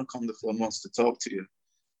Neil Warnock on the phone, wants to talk to you.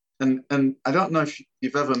 And I don't know if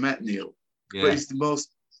you've ever met Neil, but he's the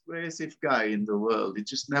most persuasive guy in the world. He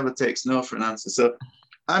just never takes no for an answer. So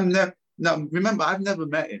remember, I've never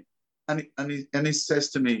met him. And he says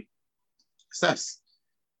to me, Cess,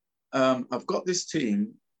 I've got this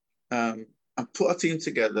team. and put a team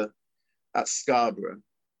together at Scarborough,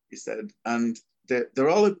 he said, and they're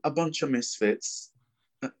all a bunch of misfits,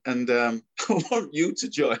 and I want you to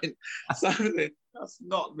join. So I think that's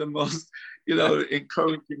not the most,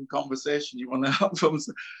 encouraging conversation you want to have.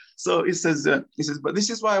 So he says, but this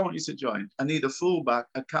is why I want you to join. I need a fullback,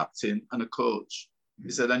 a captain, and a coach.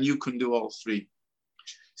 He said, and you can do all three.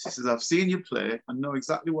 He says, I've seen you play. I know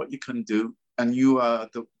exactly what you can do. And you are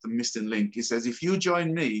the missing link. He says, if you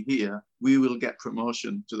join me here, we will get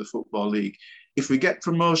promotion to the Football League. If we get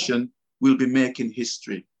promotion, we'll be making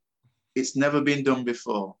history. It's never been done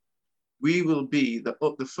before. We will be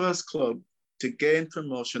the first club to gain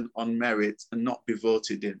promotion on merit and not be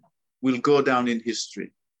voted in. We'll go down in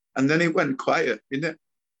history. And then it went quiet, and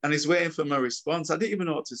he's waiting for my response. I didn't even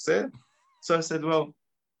know what to say. So I said, well,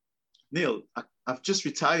 Neil, I've just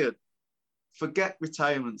retired. Forget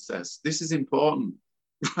retirement, says. This is important,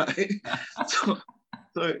 right?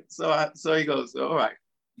 So he goes, all right,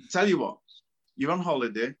 tell you what, you're on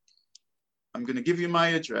holiday. I'm going to give you my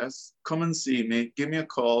address. Come and see me. Give me a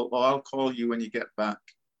call, or I'll call you when you get back,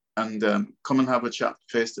 and come and have a chat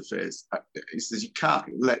face to face. He says, you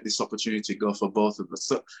can't let this opportunity go for both of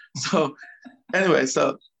us. So anyway,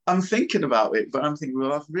 so I'm thinking about it, but I'm thinking,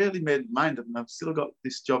 well, I've really made mind up, and I've still got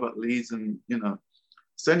this job at Leeds, and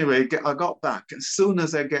So anyway, I got back. As soon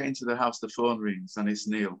as I get into the house, the phone rings, and it's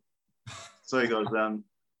Neil. So he goes,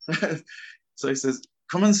 so he says,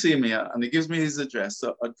 come and see me, and he gives me his address.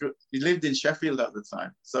 So he lived in Sheffield at the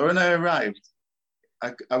time. So when I arrived,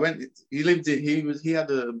 I went. He had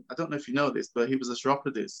a. I don't know if you know this, but he was a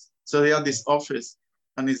chiropodist. So he had this office,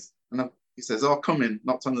 and he says, "Oh, come in."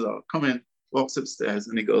 Knocked on the door. Come in. Walks upstairs,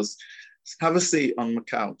 and he goes, "Have a seat on my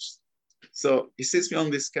couch." So he sits me on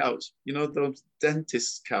this couch. The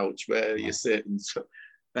dentist couch where you sit, and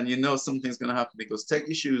something's going to happen. He goes, "Take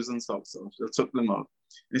your shoes and socks off." I took them off.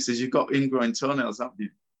 And he says, "You've got ingrowing toenails, haven't you?"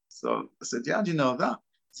 So I said, "Yeah, how do you know that?"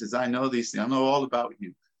 He says, "I know these things. I know all about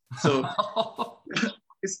you." So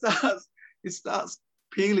it starts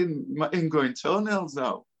peeling my ingrowing toenails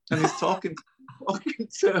out, and he's talking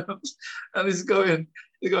terms, and he's going.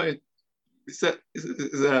 He said,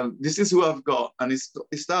 "This is who I've got," and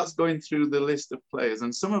he starts going through the list of players,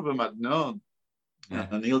 and some of them I'd known. Yeah.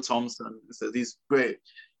 Neil Thompson. He said, "He's great.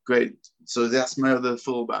 So that's my other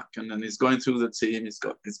fullback," and then he's going through the team.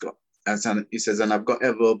 He says, "And I've got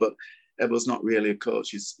Evo, but Evo's not really a coach.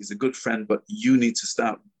 He's a good friend, but you need to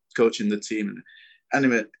start coaching the team." And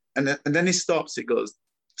anyway, and then he stops. He goes,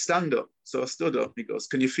 "Stand up." So I stood up. He goes,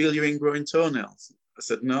 "Can you feel your ingrowing toenails?" I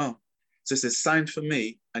said, "No." So he says, "Sign for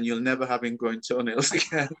me, and you'll never have ingrowing toenails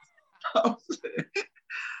again."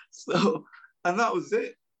 So, and that was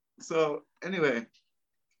it. So anyway,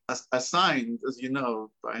 I signed, as you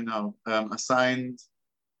know by now. I signed,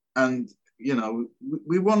 and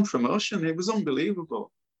we won promotion. It was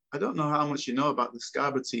unbelievable. I don't know how much you know about the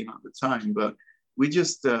Scarborough team at the time, but we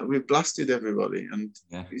just we blasted everybody, and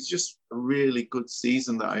it's just a really good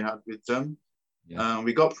season that I had with them. Yeah.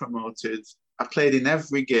 We got promoted. I played in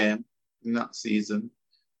every game in that season.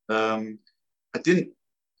 The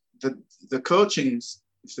coaching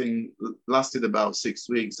thing lasted about 6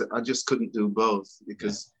 weeks. I just couldn't do both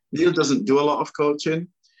because Neil doesn't do a lot of coaching.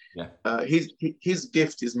 Yeah. His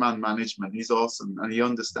gift is man management. He's awesome and he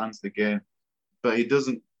understands the game, but he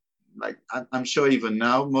doesn't I'm sure even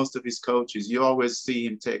now, most of his coaches, you always see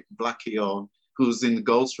him take Blackie on, who's in the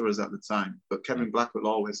goals for us at the time. But Kevin Blackwell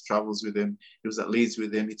always travels with him. He was at Leeds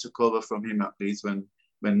with him. He took over from him at Leeds when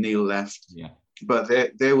Neil left. Yeah. But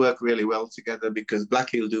they work really well together because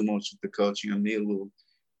Blackie will do most of the coaching and Neil will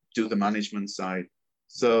do the management side.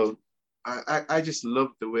 So I just love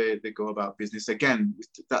the way they go about business. Again,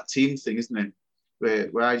 that team thing, isn't it?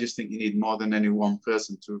 Where I just think you need more than any one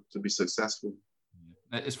person to be successful.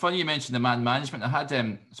 It's funny you mentioned the man management. I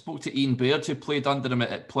had spoke to Ian Baird, who played under him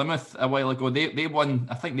at Plymouth a while ago. They won,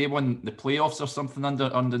 I think they won the playoffs or something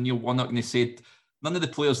under Neil Warnock, and they said none of the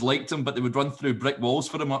players liked him, but they would run through brick walls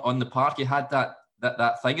for him on the park. He had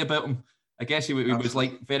that thing about him. I guess he was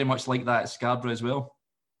very much like that at Scarborough as well.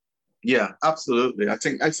 Yeah, absolutely. I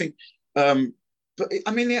think. But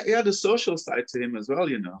I mean, he had a social side to him as well,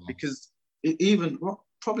 because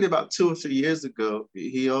probably about 2 or 3 years ago,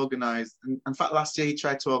 he organised, in fact, last year he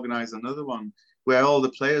tried to organise another one where all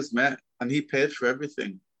the players met and he paid for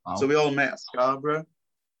everything. Wow. So we all met at Scarborough.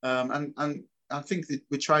 And I think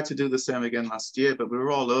we tried to do the same again last year, but we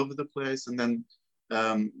were all over the place. And then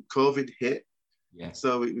COVID hit. Yeah.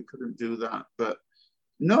 So we couldn't do that. But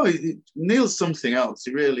no, Neil's something else.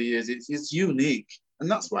 He really is. It's unique.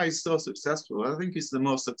 And that's why he's so successful. I think he's the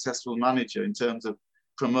most successful manager in terms of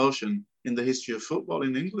promotion in the history of football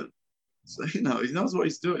in England. So, he knows what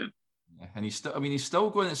he's doing. Yeah. And he's still, I mean, he's still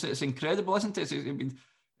going. It's incredible, isn't it? I mean,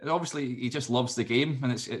 obviously he just loves the game,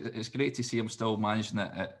 and it's great to see him still managing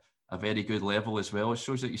it at a very good level as well. It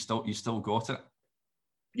shows that you still got it.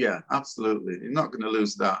 Yeah, absolutely. You're not going to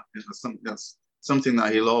lose that. That's something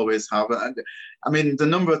that he'll always have. And I mean, the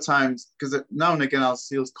number of times, because now and again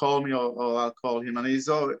he'll call me or I'll call him, and he's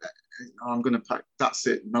always, oh, I'm going to pack. That's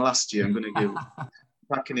it. My last year, I'm going to give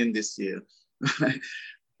packing in this year.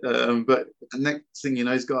 But the next thing you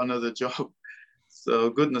know, he's got another job. So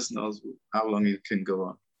goodness knows how long he can go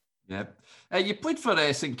on. Yeah. You played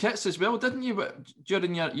for St Kitts as well, didn't you,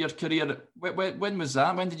 during your career? When was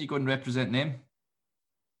that? When did you go and represent them?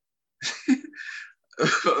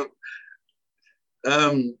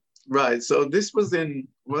 Right. So this was when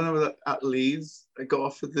I was at Leeds. I got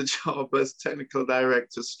offered the job as technical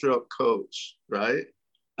director stroke coach, right?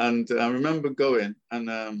 And I remember going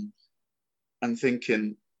and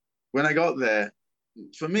thinking, when I got there,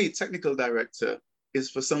 for me, technical director is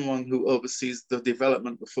for someone who oversees the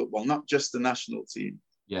development of football, not just the national team.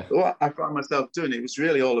 Yeah. But what I found myself doing, it was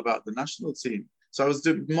really all about the national team. So I was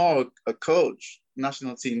doing more a coach,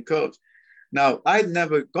 national team coach. Now, I'd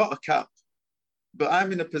never got a cap, but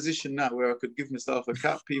I'm in a position now where I could give myself a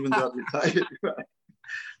cap, even though I've retired. Right?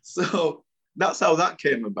 So that's how that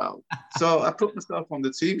came about. So I put myself on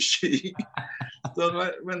the team sheet.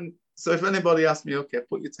 So if anybody asks me, okay,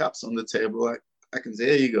 put your taps on the table, I can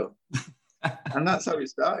say, here you go. And that's how it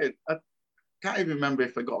started. I can't even remember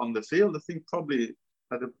if I got on the field. I think probably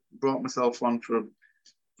I'd have brought myself on for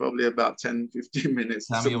probably about 10, 15 minutes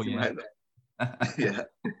or something like that. Yeah.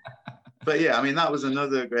 But yeah, I mean, that was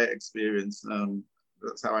another great experience.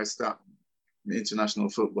 That's how I started international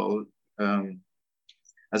football.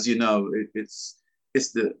 As you know, it's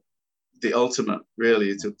the ultimate,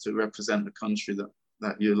 really, to represent the country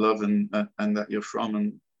that you love and that you're from,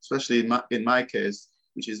 and especially in my case,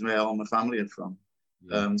 which is where all my family are from.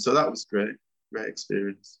 Yeah. So that was great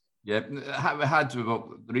experience. Yeah,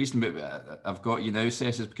 the reason I've got you now,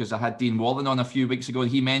 Seth, is because I had Dean Wallen on a few weeks ago,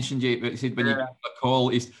 and he mentioned you. He said when you got a call,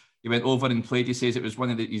 he went over and played. He says it was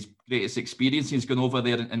one of his greatest experiences. He's gone over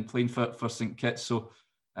there and playing for St Kitts. So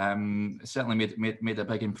it certainly made a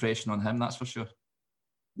big impression on him, that's for sure.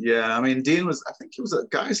 Yeah, I mean, Dean I think he was at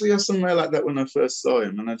Guiseley or somewhere like that when I first saw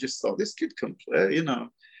him, and I just thought, this kid can play, you know.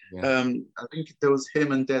 Yeah. I think there was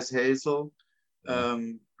him and Des Hazel,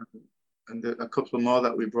 and a couple of more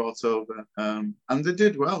that we brought over, and they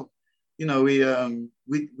did well. You know,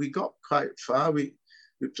 we got quite far.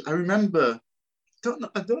 I remember,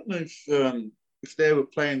 I don't know if they were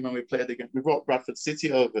playing when we played again. We brought Bradford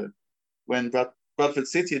City over when Bradford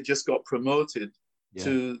City had just got promoted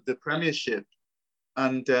to the Premiership,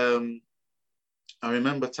 and I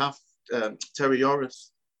remember Terry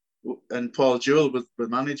Yoris and Paul Jewell were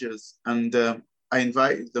managers, and I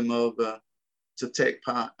invited them over to take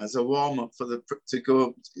part as a warm-up to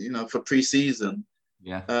go, you know, for pre-season.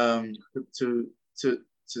 Yeah. To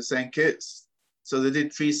St Kitts. So they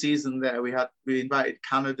did pre-season there. We invited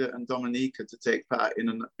Canada and Dominica to take part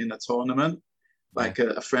in a tournament, like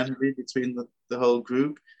a friendly between the whole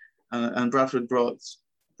group, and Bradford brought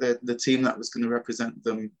the team that was going to represent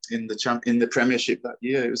them in the Premiership that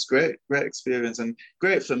year. It was great experience, and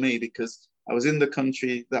great for me because I was in the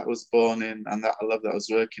country that I was born in and that I love, that I was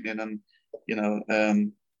working in, and you know,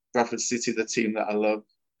 Bradford City, the team that I love,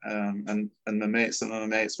 and my mates, some of my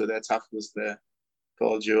mates were there. Taff was there,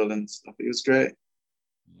 Paul Jewell and stuff. It was great.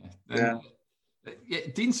 Yeah.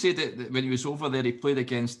 Dean said that when he was over there, he played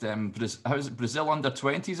against Brazil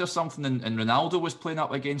under-20s or something, and Ronaldo was playing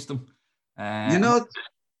up against him. You know.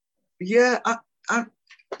 Yeah,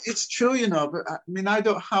 it's true, you know, but I mean, I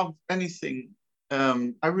don't have anything.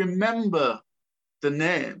 I remember the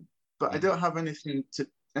name, but I don't have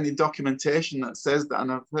any documentation that says that.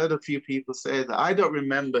 And I've heard a few people say that. I don't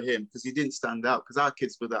remember him because he didn't stand out because our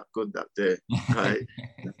kids were that good that day, right?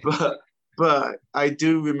 but I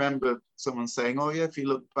do remember someone saying, "Oh yeah, if you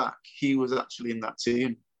look back, he was actually in that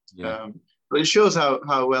team." Yeah. But it shows how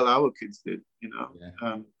well our kids did, you know.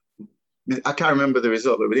 Yeah. I can't remember the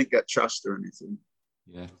result, but we didn't get trashed or anything.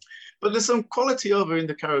 Yeah. But there's some quality over in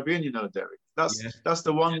the Caribbean, you know, Derek. That's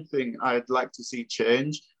the one thing I'd like to see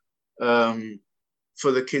change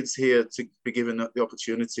for the kids here to be given the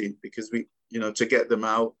opportunity, because to get them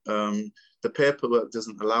out. The paperwork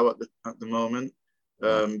doesn't allow at the moment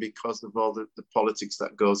because of all the politics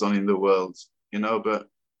that goes on in the world, you know. But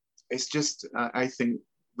it's just, I think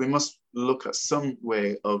we must look at some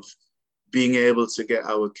way of being able to get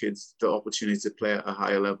our kids the opportunity to play at a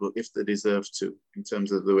higher level if they deserve to, in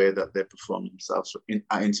terms of the way that they perform themselves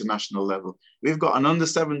at international level. We've got an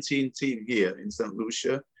under-17 team here in St.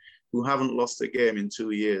 Lucia who haven't lost a game in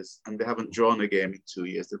 2 years, and they haven't drawn a game in 2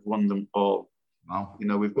 years. They've won them all. Wow. You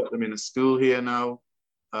know, we've got them in a school here now,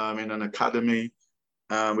 in an academy.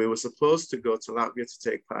 We were supposed to go to Latvia to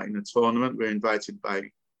take part in a tournament. We're invited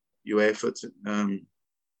by UEFA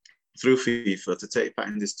through FIFA to take part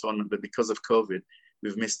in this tournament, but because of COVID,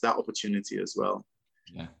 we've missed that opportunity as well.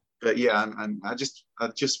 Yeah. But yeah, and I just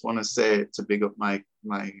want to say to big up my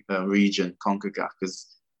region, CONCACAF, because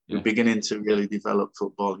we're beginning to really develop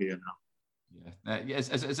football here now. Yeah.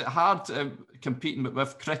 Is it hard competing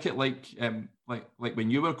with cricket like when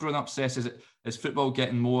you were growing up, Seth? Is football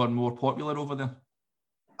getting more and more popular over there?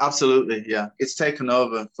 Absolutely, yeah. It's taken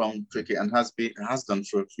over from cricket and has done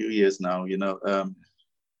for a few years now. You know,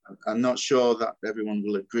 I'm not sure that everyone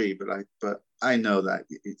will agree, but I know that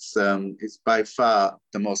it's by far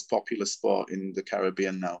the most popular sport in the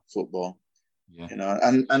Caribbean now, football. Yeah. You know,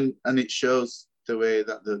 and it shows the way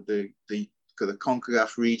that the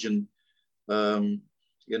CONCACAF region,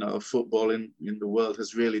 you know, of football in the world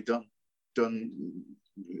has really done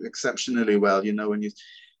exceptionally well. You know, when you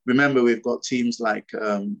remember, we've got teams like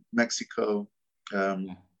Mexico,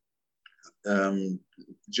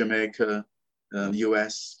 Jamaica,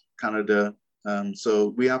 US, Canada. So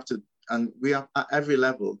we have to, and we have at every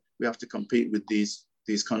level, we have to compete with these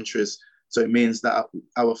countries. So it means that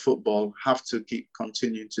our football have to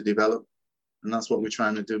continue to develop. And that's what we're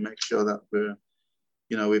trying to do, make sure that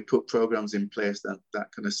we put programs in place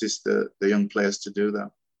that can assist the young players to do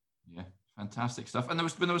that. Yeah, fantastic stuff. And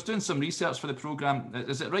when I was doing some research for the program,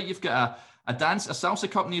 is it right you've got a salsa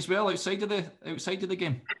company as well outside of the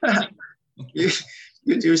game?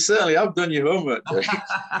 you certainly have done your homework.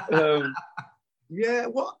 Yeah,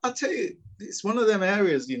 well, I'll tell you, it's one of them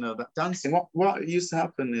areas, you know, that dancing. What used to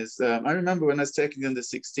happen is, I remember when I was taking the under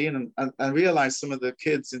 16 and I realized some of the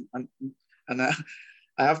kids, and I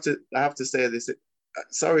have to say this.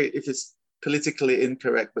 Sorry if it's politically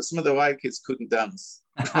incorrect, but some of the white kids couldn't dance,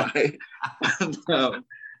 right? and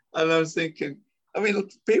I was thinking, I mean,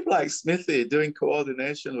 people like Smithy doing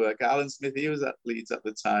coordination work. Alan Smith, he was at Leeds at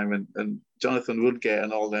the time, and Jonathan Woodgate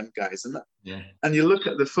and all them guys. And you look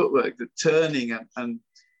at the footwork, the turning, and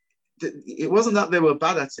it wasn't that they were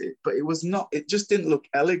bad at it, but it just didn't look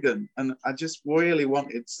elegant. And I just really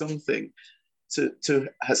wanted something to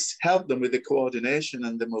help them with the coordination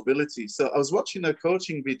and the mobility. So I was watching a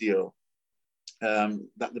coaching video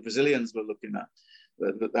that the Brazilians were looking at,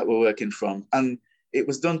 that we're working from, and it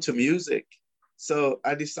was done to music. So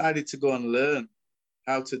I decided to go and learn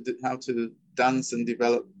how to dance and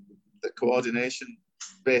develop the coordination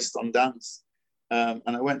based on dance. And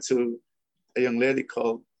I went to a young lady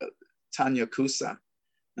called Tanya Kusa,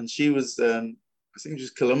 and she was, I think she was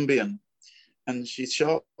Colombian. And she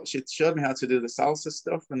showed me how to do the salsa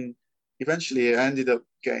stuff. And eventually I ended up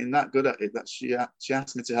getting that good at it that she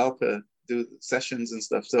asked me to help her do sessions and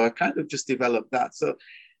stuff. So I kind of just developed that. So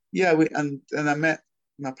yeah, and I met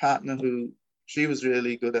my partner she was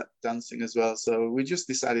really good at dancing as well. So we just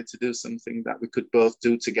decided to do something that we could both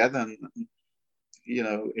do together. And you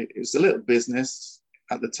know, it was a little business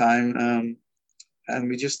at the time. And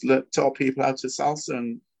we just taught people how to salsa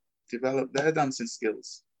and develop their dancing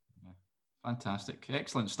skills. Fantastic,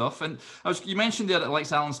 excellent stuff. And you mentioned there that like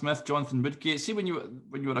Alan Smith, Jonathan Woodgate. See, when you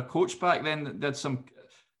were a coach back then, that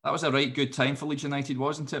was a right good time for Leeds United,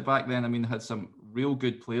 wasn't it? Back then, I mean, they had some real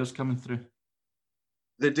good players coming through.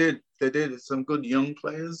 They did some good young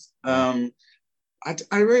players. I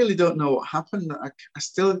really don't know what happened. I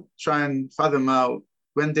still try and fathom out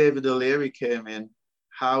when David O'Leary came in,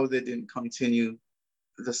 how they didn't continue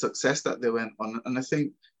the success that they went on. And I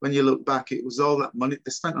think when you look back, it was all that money.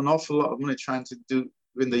 They spent an awful lot of money trying to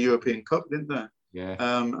win the European Cup, didn't they? Yeah.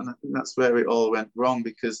 And I think that's where it all went wrong,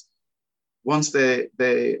 because once they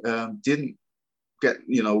didn't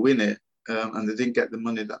win it, and they didn't get the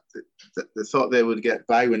money that they thought they would get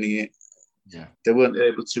by winning it, they weren't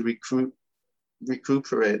able to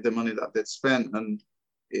recuperate the money that they'd spent, and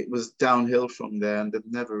it was downhill from there, and they've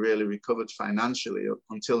never really recovered financially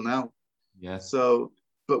until now. Yeah. So,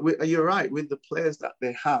 but you're right, with the players that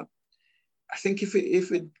they had, I think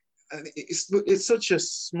it's such a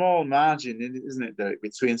small margin, isn't it, Derek,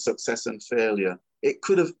 between success and failure. It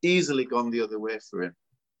could have easily gone the other way for him,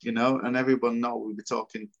 you know, and everyone we'd be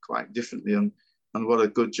talking quite differently on what a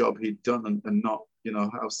good job he'd done, and not, you know,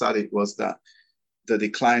 how sad it was that the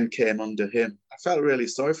decline came under him. I felt really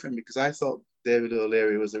sorry for him, because I thought David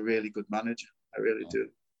O'Leary was a really good manager. I really do.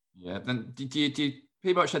 Yeah. Then do you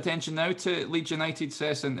pay much attention now to Leeds United,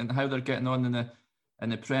 Seth, and how they're getting on in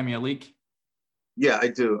the Premier League? Yeah, I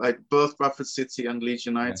do. Both Bradford City and Leeds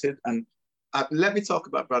United. Yeah. And let me talk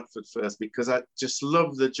about Bradford first, because I just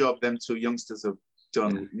love the job them two youngsters have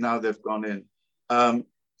done. Now they've gone in.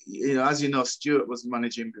 As you know, Stuart was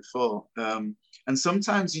managing before. And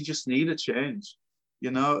sometimes you just need a change,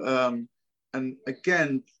 and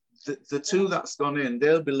again, the two that's gone in,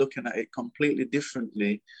 they'll be looking at it completely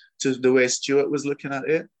differently to the way Stuart was looking at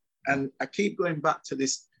it. And I keep going back to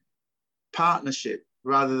this partnership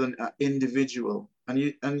rather than individual.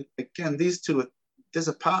 And again, these two, there's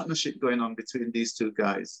a partnership going on between these two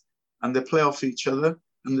guys, and they play off each other,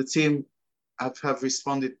 and the team have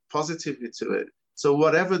responded positively to it. So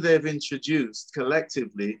whatever they've introduced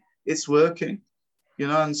collectively, it's working,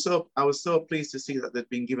 and so I was so pleased to see that they've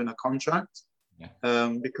been given a contract,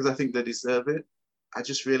 because I think they deserve it. I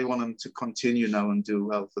just really want them to continue now and do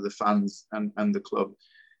well for the fans and the club.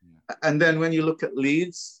 Yeah. And then when you look at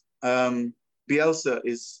Leeds, Bielsa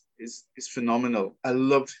is phenomenal. I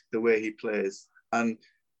love the way he plays. And,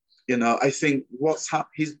 I think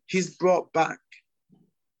he's brought back,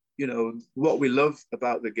 what we love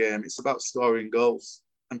about the game. It's about scoring goals.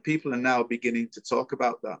 And people are now beginning to talk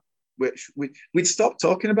about that, which we'd stopped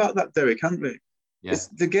talking about that, Derek, hadn't we? Yeah.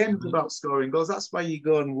 The game is about scoring goals. That's why you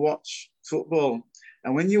go and watch football.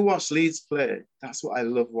 And when you watch Leeds play, that's what I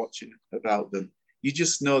love watching about them. You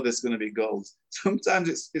just know there's going to be goals.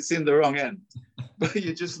 Sometimes it's in the wrong end, but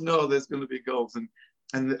you just know there's going to be goals.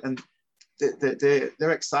 And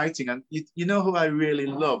they're exciting. And you know who I really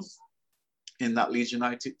love in that Leeds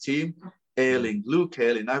United team? Ayling, Luke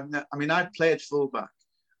Ayling. I played fullback,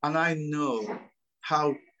 and I know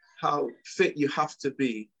how fit you have to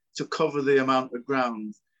be to cover the amount of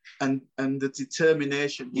ground, and the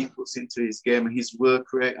determination he puts into his game, and his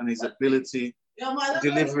work rate and his ability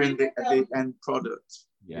delivering the end product.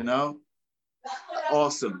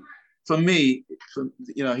 Awesome. For me,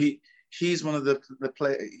 he's one of the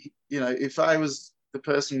players. If I was the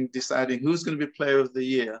person deciding who's going to be player of the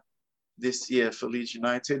year this year for Leeds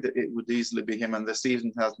United, it would easily be him, and the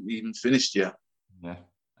season hasn't even finished yet. Yeah.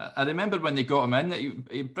 I remember when they got him in,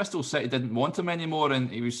 Bristol City didn't want him anymore, and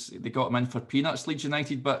they got him in for peanuts, Leeds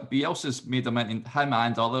United. But Bielsa's made him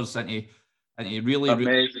and others into really,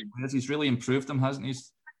 he's really improved them, hasn't he?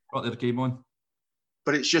 He's got their game on.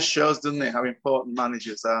 But it just shows, doesn't it, how important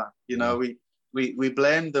managers are. We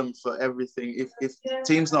blame them for everything. If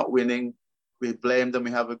team's not winning, we blame them.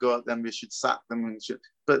 We have a go at them. We should sack them.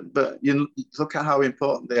 But look at how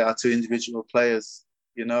important they are to individual players.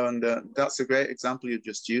 And that's a great example you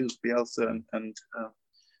just used, Bielsa and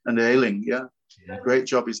Ayling. Yeah, great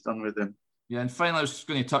job he's done with them. Yeah, and finally, I was just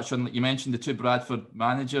going to touch on, you mentioned the two Bradford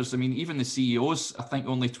managers. I mean, even the CEO's, I think,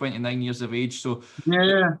 only 29 years of age. So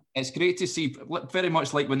yeah, it's great to see, very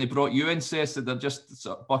much like when they brought you in, Cesc, that they're just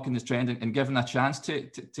sort of bucking the trend and giving a chance to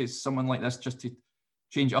someone like this just to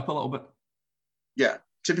change it up a little bit. Yeah,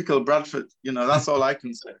 typical Bradford. That's all I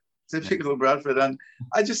can say. Typical Bradford, and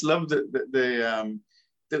I just love the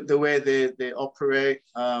way they operate.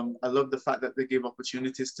 I love the fact that they give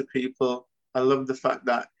opportunities to people. I love the fact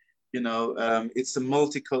that it's a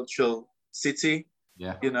multicultural city.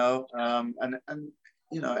 Yeah.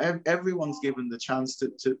 Everyone's given the chance to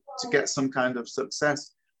get some kind of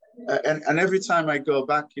success. And every time I go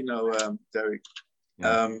back, Derek,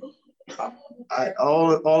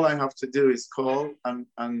 all I have to do is call, and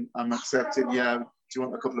I'm accepted. Yeah. Do you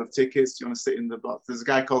want a couple of tickets? Do you want to sit in the box? There's a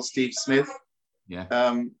guy called Steve Smith.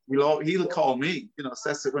 Yeah. He'll call me,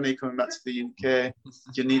 says that when he's coming back to the UK,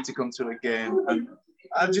 you need to come to a game. And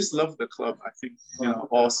I just love the club. I think,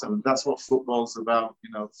 awesome. That's what football's about,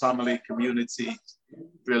 family, community,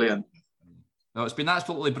 brilliant. No, it's been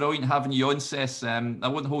absolutely brilliant having you on, Cesc. I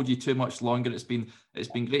won't hold you too much longer. It's been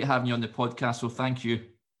great having you on the podcast, so thank you.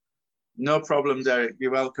 No problem, Derek.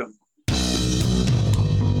 You're welcome.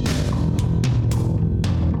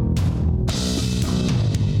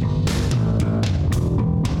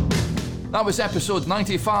 That was episode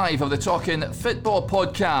 95 of the Talking Football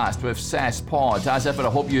podcast with Cesc Pod. As ever, I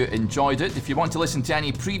hope you enjoyed it. If you want to listen to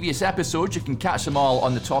any previous episodes, you can catch them all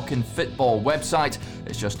on the Talking Football website.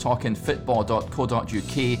 It's just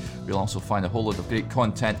talkingfootball.co.uk. You'll also find a whole load of great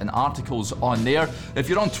content and articles on there. If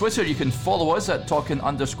you're on Twitter, you can follow us at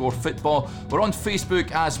talking_football. We're on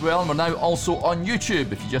Facebook as well, and we're now also on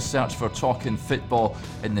YouTube if you just search for Talking Football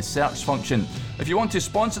in the search function. If you want to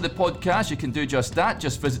sponsor the podcast, you can do just that.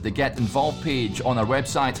 Just visit the Get Involved page on our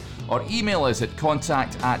website or email us at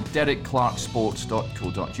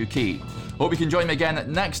contact@dereckclarksports.co.uk. Hope you can join me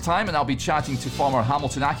again next time, and I'll be chatting to former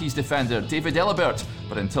Hamilton Accies defender David Elibert.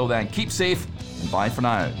 But until then, keep safe and bye for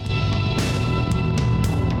now.